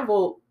 like, my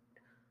vote,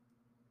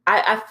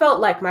 I felt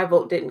like my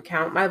vote didn't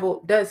count. My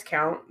vote does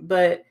count,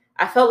 but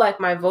I felt like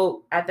my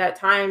vote at that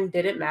time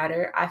didn't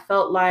matter. I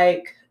felt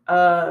like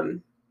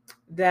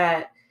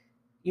that,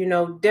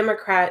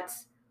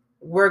 Democrats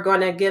were going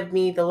to give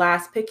me the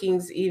last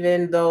pickings,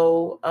 even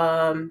though,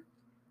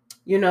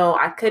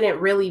 I couldn't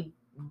really,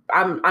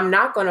 I'm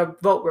not going to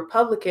vote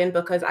Republican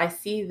because I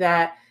see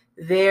that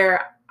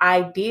their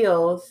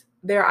ideals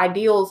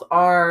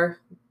are,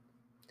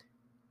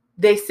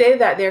 they say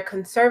that they're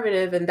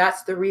conservative, and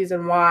that's the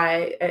reason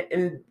why,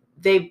 and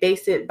they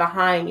base it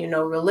behind,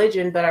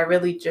 religion, but I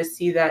really just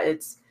see that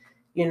it's,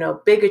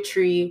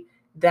 bigotry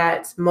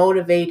that's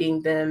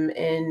motivating them,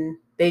 and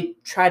they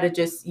try to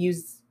just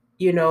use,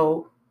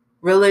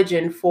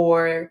 religion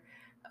for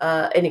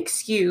an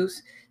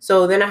excuse.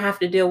 So then I have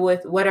to deal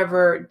with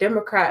whatever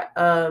Democrat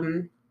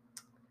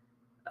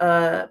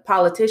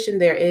politician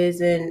there is,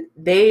 and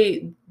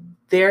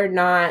they're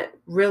not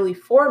really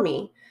for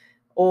me,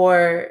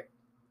 or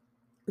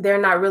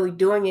they're not really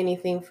doing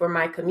anything for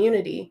my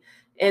community.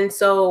 And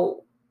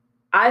so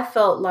I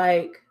felt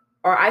like,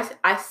 or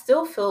I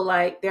still feel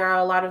like there are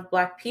a lot of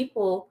Black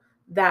people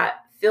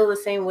that feel the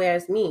same way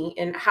as me.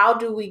 And how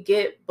do we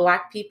get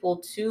Black people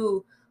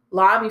to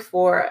lobby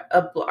for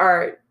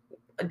or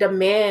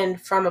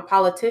demand from a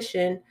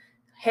politician,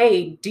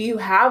 hey, do you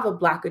have a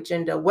Black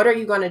agenda? What are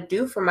you going to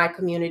do for my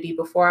community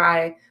before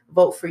I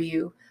vote for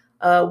you?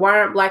 Why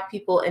aren't Black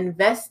people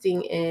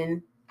investing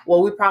in,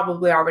 well, we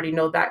probably already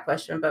know that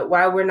question, but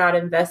why we're not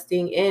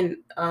investing in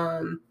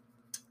a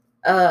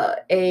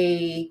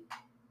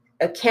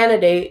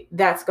candidate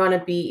that's going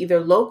to be either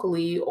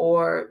locally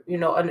or,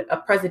 a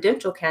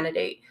presidential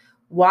candidate?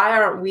 Why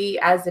aren't we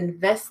as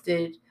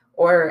invested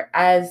or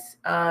as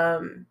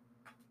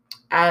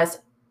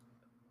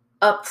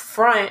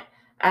upfront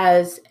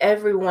as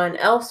everyone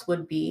else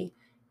would be?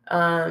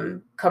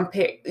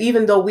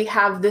 Even though we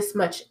have this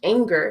much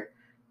anger,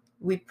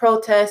 we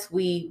protest,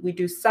 we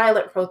do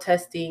silent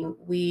protesting,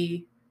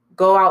 we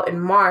go out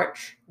and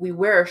march, we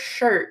wear a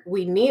shirt,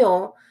 we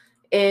kneel,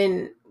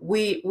 and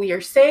we are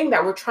saying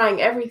that we're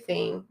trying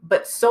everything,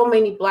 but so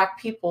many Black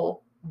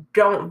people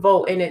don't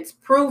vote, and it's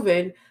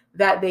proven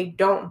that they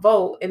don't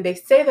vote, and they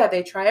say that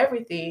they try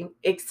everything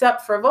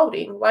except for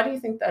voting. Why do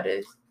you think that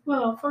is?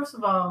 Well, first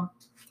of all,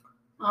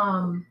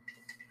 I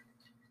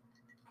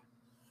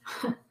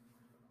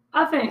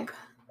think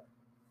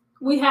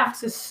we have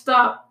to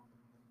stop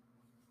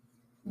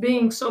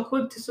being so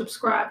quick to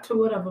subscribe to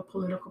whatever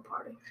political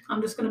party.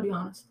 I'm just going to be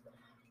honest.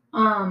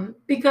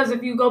 Because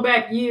if you go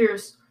back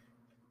years,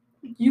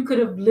 you could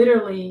have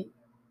literally,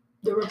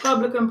 the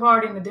Republican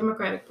Party and the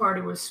Democratic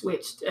Party were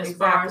switched as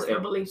far as their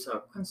beliefs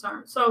are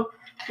concerned. So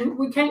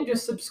we can't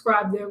just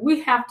subscribe there.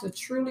 We have to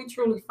truly,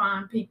 truly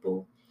find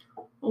people,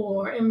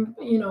 or,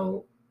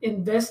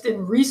 invest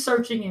in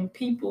researching in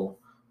people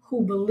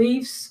who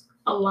beliefs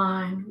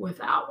align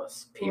with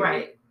ours. Period.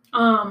 Right.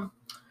 I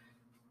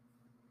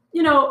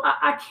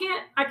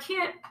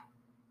can't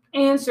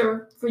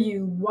answer for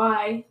you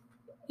why,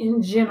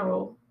 in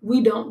general,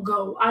 we don't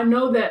go. I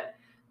know that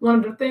one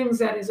of the things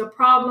that is a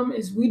problem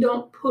is we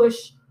don't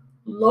push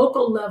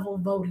local level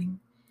voting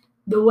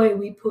the way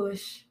we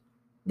push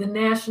the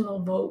national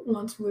vote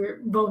once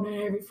we're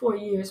voting every 4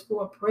 years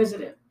for a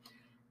president.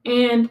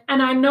 And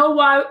I know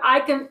why. I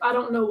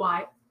don't know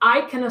why.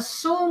 I can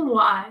assume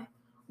why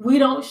we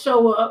don't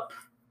show up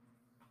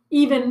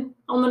even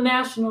on the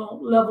national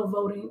level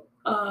voting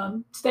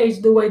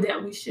stage the way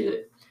that we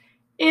should.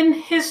 In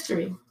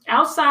history,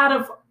 outside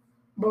of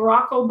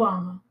Barack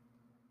Obama,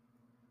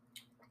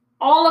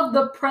 all of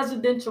the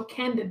presidential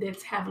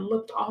candidates have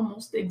looked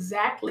almost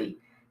exactly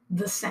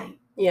the same.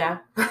 Yeah.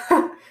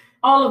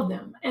 All of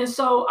them. And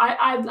so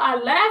I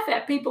laugh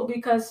at people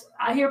because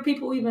I hear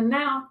people even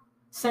now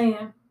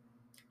saying,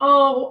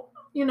 oh,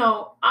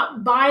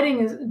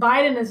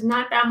 Biden is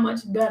not that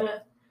much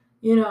better,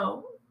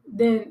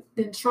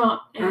 than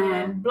Trump,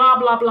 and blah,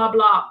 blah, blah,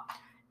 blah.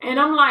 And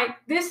I'm like,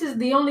 this is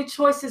the only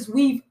choices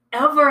we've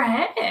ever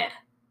had.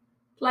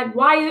 Like,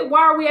 why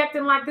are we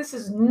acting like this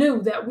is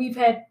new, that we've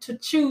had to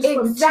choose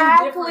from two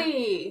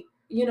different,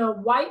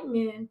 white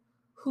men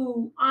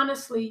who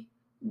honestly,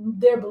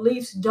 their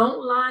beliefs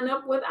don't line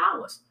up with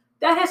ours.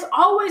 That has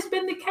always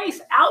been the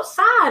case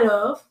outside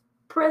of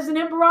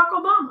President Barack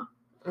Obama.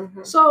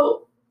 Mm-hmm.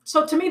 So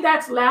to me,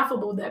 that's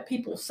laughable that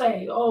people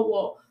say, oh,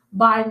 well,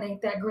 Biden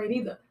ain't that great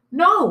either.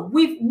 No,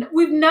 we've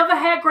never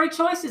had great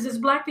choices as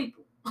Black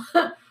people.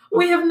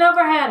 We have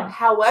never had them.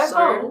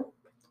 However,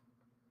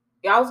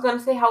 I was going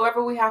to say,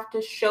 however, we have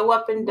to show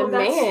up and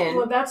demand.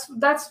 That's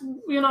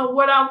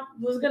what I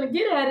was going to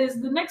get at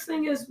is the next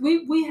thing is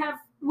we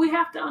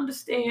have to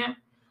understand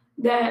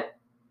that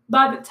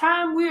by the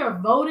time we are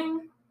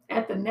voting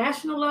at the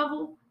national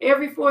level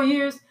every 4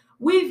 years,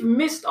 we've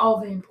missed all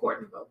the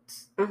important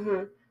votes.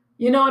 Mm-hmm.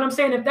 You know what I'm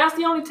saying? If that's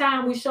the only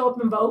time we show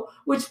up and vote,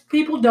 which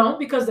people don't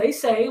because they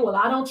say, well,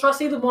 I don't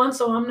trust either one,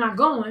 so I'm not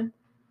going.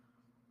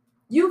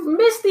 You've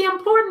missed the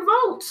important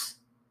votes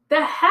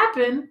that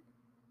happen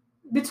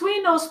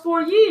between those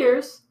 4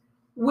 years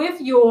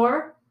with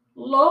your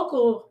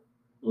local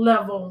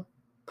level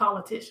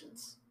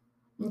politicians.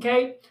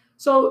 Okay?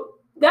 So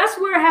that's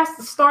where it has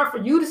to start for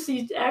you to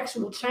see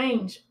actual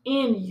change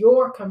in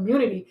your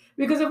community.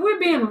 Because if we're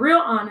being real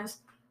honest,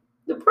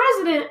 the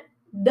president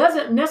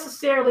doesn't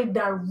necessarily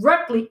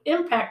directly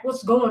impact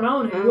what's going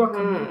on in your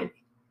community.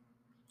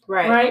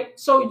 Right?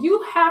 So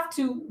you have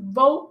to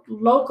vote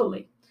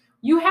locally.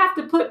 You have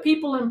to put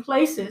people in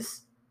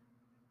places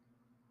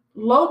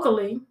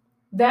locally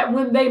that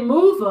when they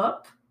move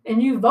up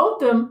and you vote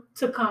them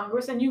to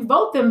Congress and you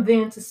vote them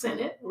then to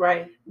Senate,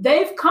 right,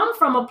 they've come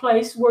from a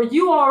place where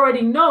you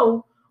already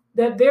know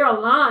that they're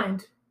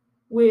aligned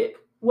with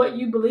what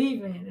you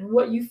believe in and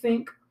what you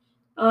think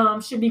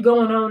should be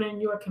going on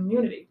in your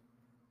community.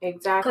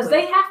 Exactly. Because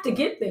they have to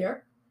get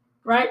there,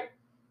 right?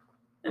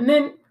 And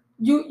then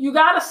you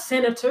got a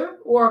senator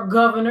or a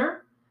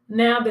governor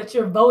now that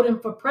you're voting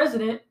for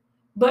president,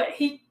 but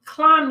he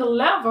climbed the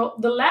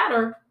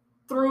ladder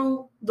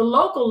through the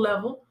local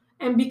level,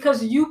 and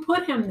because you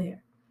put him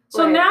there.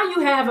 So now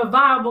you have a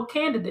viable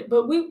candidate,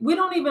 but we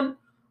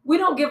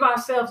don't give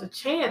ourselves a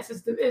chance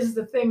is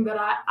the thing that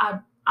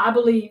I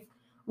believe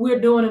we're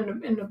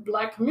doing in the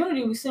Black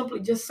community. We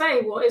simply just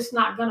say, well, it's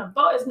not gonna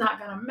vote, it's not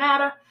gonna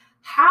matter.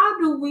 How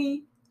do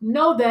we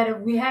know that if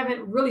we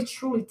haven't really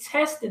truly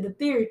tested the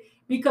theory?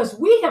 Because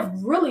we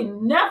have really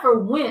never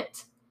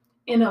went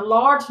in a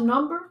large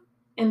number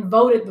and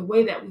voted the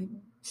way that we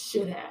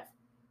should have.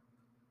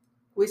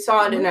 We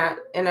saw it in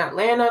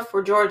Atlanta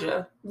for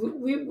Georgia.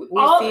 We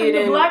all see it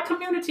in the Black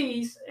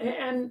communities,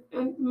 and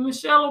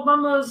Michelle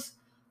Obama's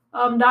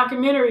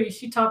documentary,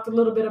 she talked a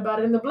little bit about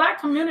it in the Black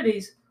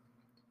communities,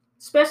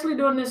 especially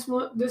during this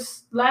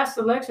last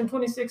election,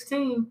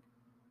 2016.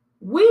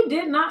 We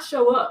did not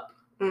show up.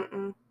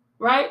 Mm-mm.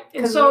 Right?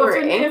 And so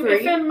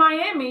if in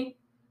Miami,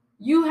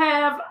 you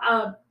have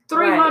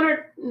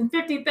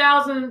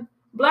 350,000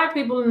 Black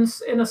people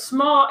in a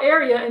small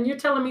area, and you're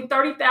telling me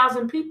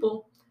 30,000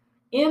 people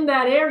in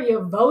that area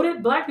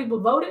voted, Black people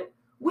voted,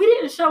 we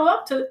didn't show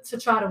up to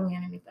try to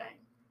win anything.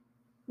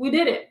 We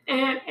did it.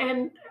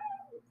 And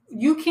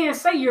you can't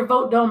say your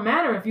vote don't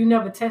matter if you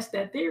never test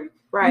that theory.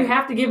 Right. You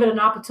have to give it an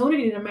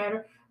opportunity to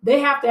matter. They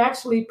have to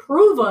actually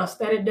prove us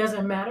that it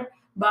doesn't matter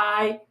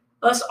by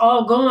us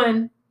all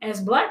going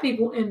as Black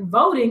people and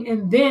voting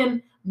and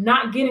then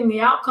not getting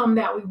the outcome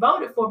that we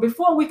voted for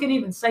before we can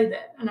even say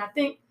that. And I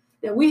think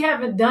that we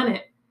haven't done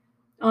it.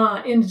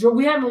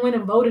 We haven't went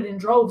and voted in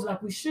droves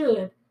like we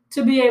should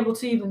to be able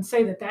to even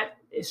say that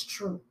is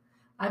true.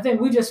 I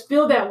think we just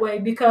feel that way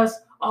because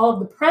all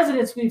of the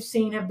presidents we've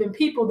seen have been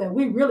people that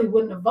we really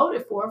wouldn't have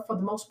voted for the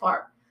most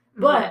part.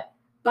 Mm-hmm. But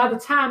by the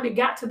time it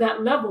got to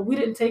that level, we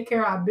didn't take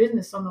care of our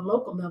business on the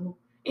local level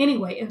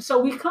anyway. And so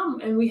we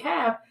come and we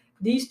have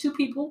these two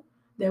people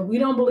that we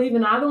don't believe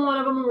in either one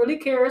of them really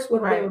cares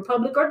whether they're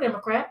Republican or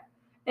Democrat.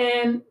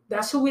 And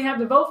that's who we have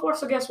to vote for.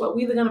 So guess what?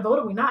 We're either going to vote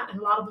or we're not.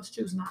 And a lot of us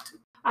choose not to.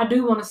 I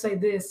do want to say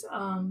this.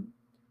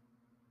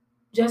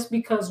 Just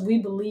because we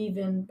believe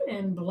in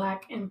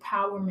Black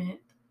empowerment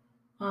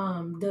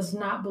does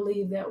not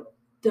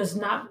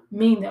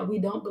mean that we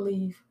don't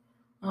believe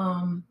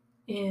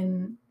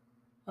in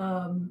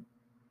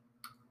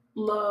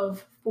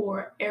love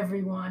for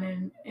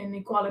everyone and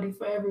equality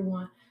for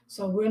everyone.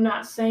 So we're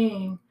not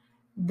saying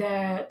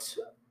that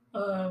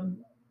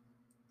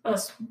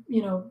us,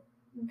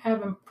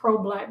 having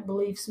pro-Black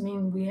beliefs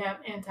mean we have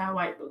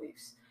anti-white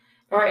beliefs.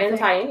 Or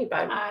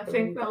anti-anybody. I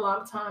think a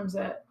lot of times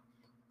that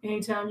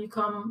anytime you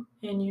come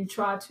and you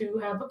try to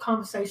have a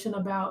conversation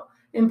about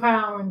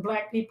empowering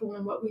Black people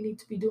and what we need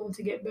to be doing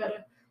to get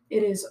better,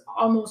 it is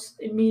almost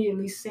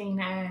immediately seen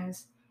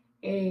as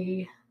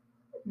a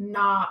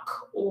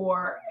knock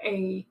or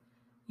a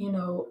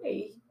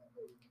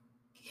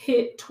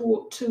hit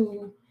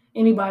to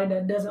anybody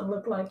that doesn't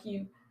look like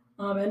you.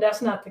 And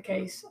that's not the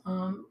case.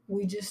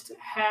 We just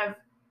have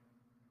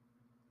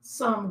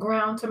some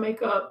ground to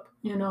make up,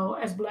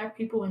 as Black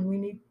people, and we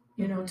need,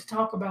 to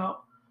talk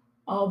about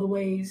all the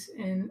ways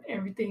and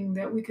everything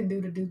that we can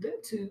do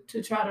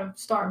to try to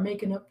start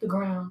making up the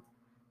ground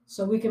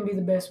so we can be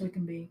the best we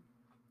can be.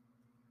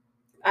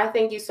 I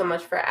thank you so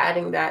much for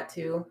adding that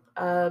too,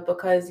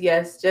 because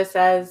yes, just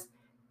as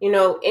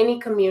any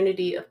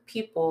community of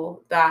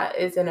people that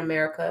is in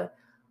America,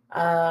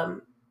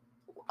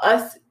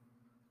 us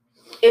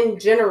in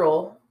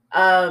general,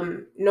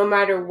 no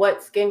matter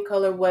what skin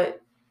color,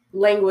 what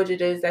language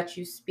it is that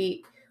you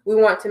speak, we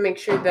want to make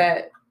sure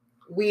that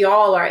we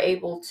all are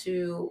able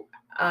to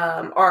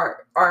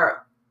are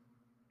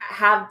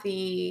have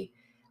the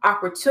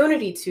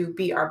opportunity to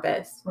be our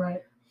best.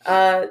 Right.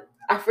 I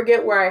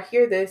forget where I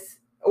heard this,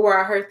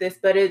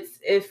 but it's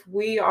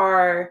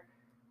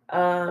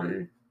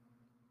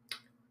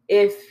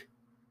if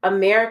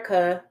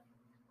America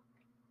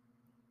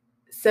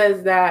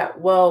says that,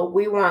 well,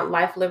 we want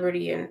life,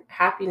 liberty, and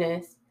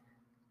happiness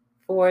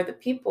for the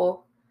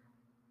people,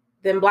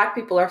 then Black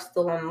people are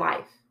still in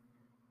life.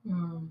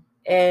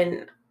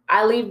 And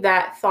I leave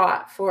that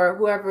thought for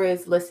whoever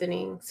is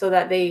listening so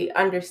that they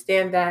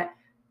understand that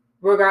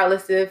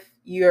regardless if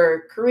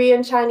you're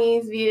Korean,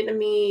 Chinese,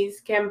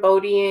 Vietnamese,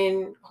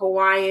 Cambodian,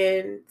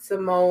 Hawaiian,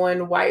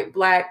 Samoan, white,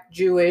 Black,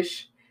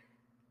 Jewish,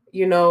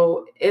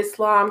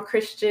 Islam,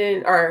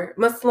 Christian, or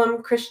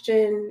Muslim,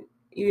 Christian,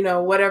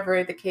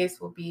 whatever the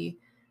case will be,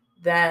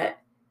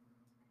 that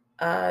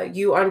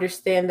you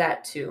understand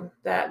that too,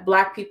 that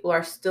Black people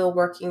are still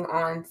working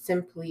on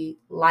simply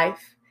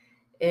life,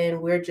 and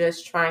we're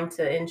just trying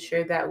to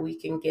ensure that we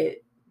can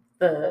get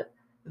the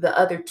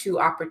other two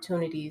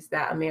opportunities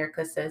that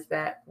America says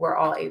that we're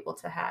all able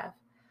to have.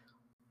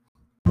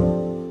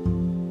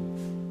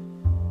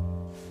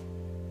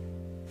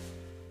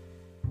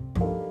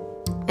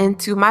 And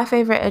to my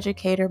favorite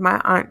educator, my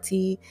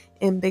auntie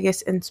and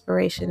biggest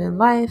inspiration in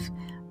life,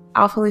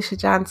 Alpha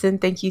Johnson,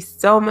 thank you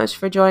so much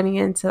for joining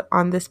in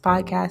on this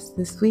podcast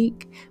this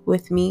week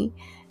with me.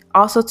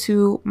 Also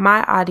to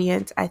my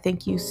audience, I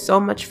thank you so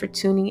much for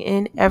tuning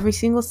in every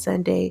single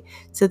Sunday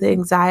to the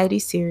Anxiety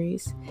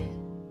series.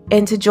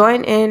 And to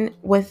join in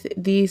with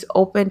these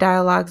open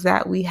dialogues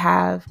that we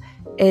have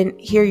and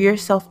hear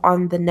yourself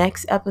on the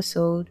next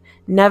episode,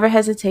 never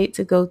hesitate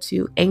to go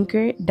to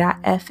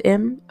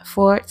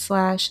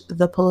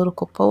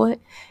anchor.fm/thepoliticalpoet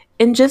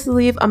and just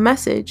leave a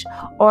message,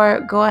 or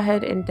go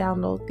ahead and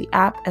download the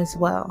app as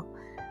well.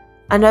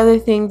 Another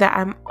thing that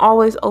I'm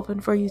always open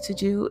for you to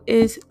do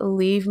is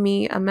leave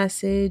me a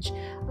message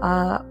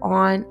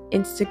on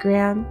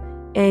Instagram,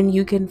 and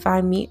you can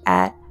find me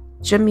at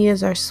Jamia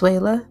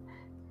Zarzuela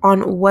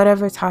on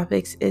whatever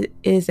topics it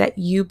is that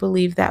you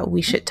believe that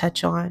we should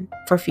touch on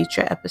for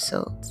future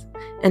episodes.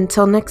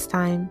 Until next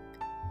time,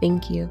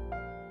 thank you,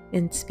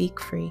 and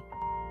speak free.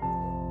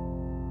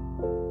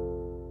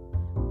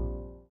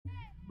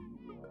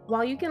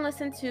 While you can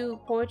listen to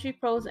Poetry,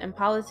 Prose, and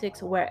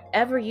Politics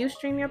wherever you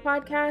stream your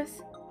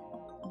podcasts,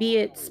 be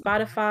it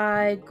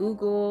Spotify,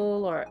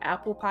 Google, or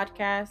Apple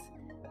Podcasts,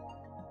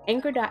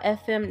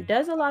 Anchor.fm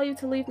does allow you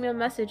to leave me a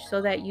message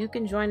so that you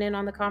can join in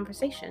on the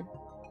conversation.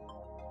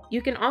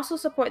 You can also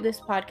support this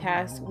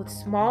podcast with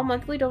small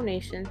monthly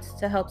donations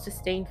to help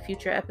sustain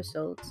future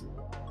episodes.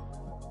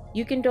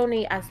 You can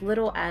donate as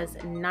little as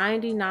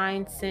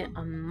 99 cents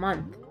a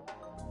month.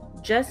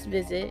 Just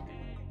visit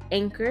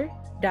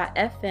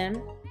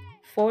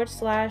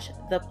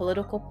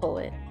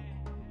anchor.fm/thepoliticalpoet.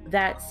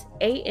 That's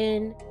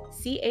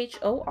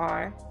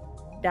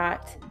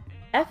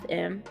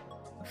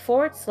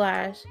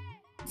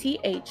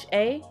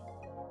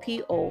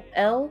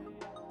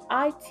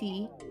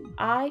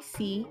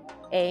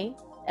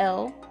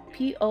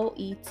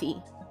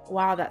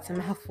Wow, that's a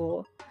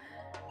mouthful.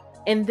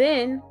 And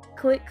then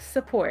click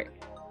support.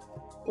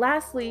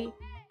 Lastly,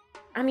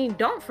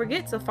 don't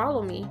forget to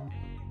follow me.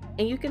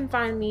 And you can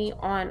find me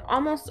on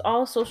almost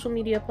all social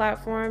media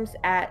platforms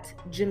at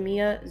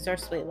Jamia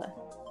Zarzuela.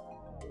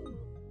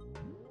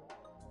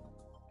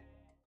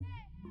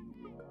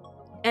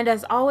 And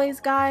as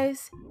always,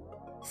 guys,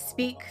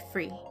 speak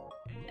free.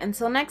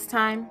 Until next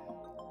time,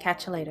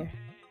 catch you later.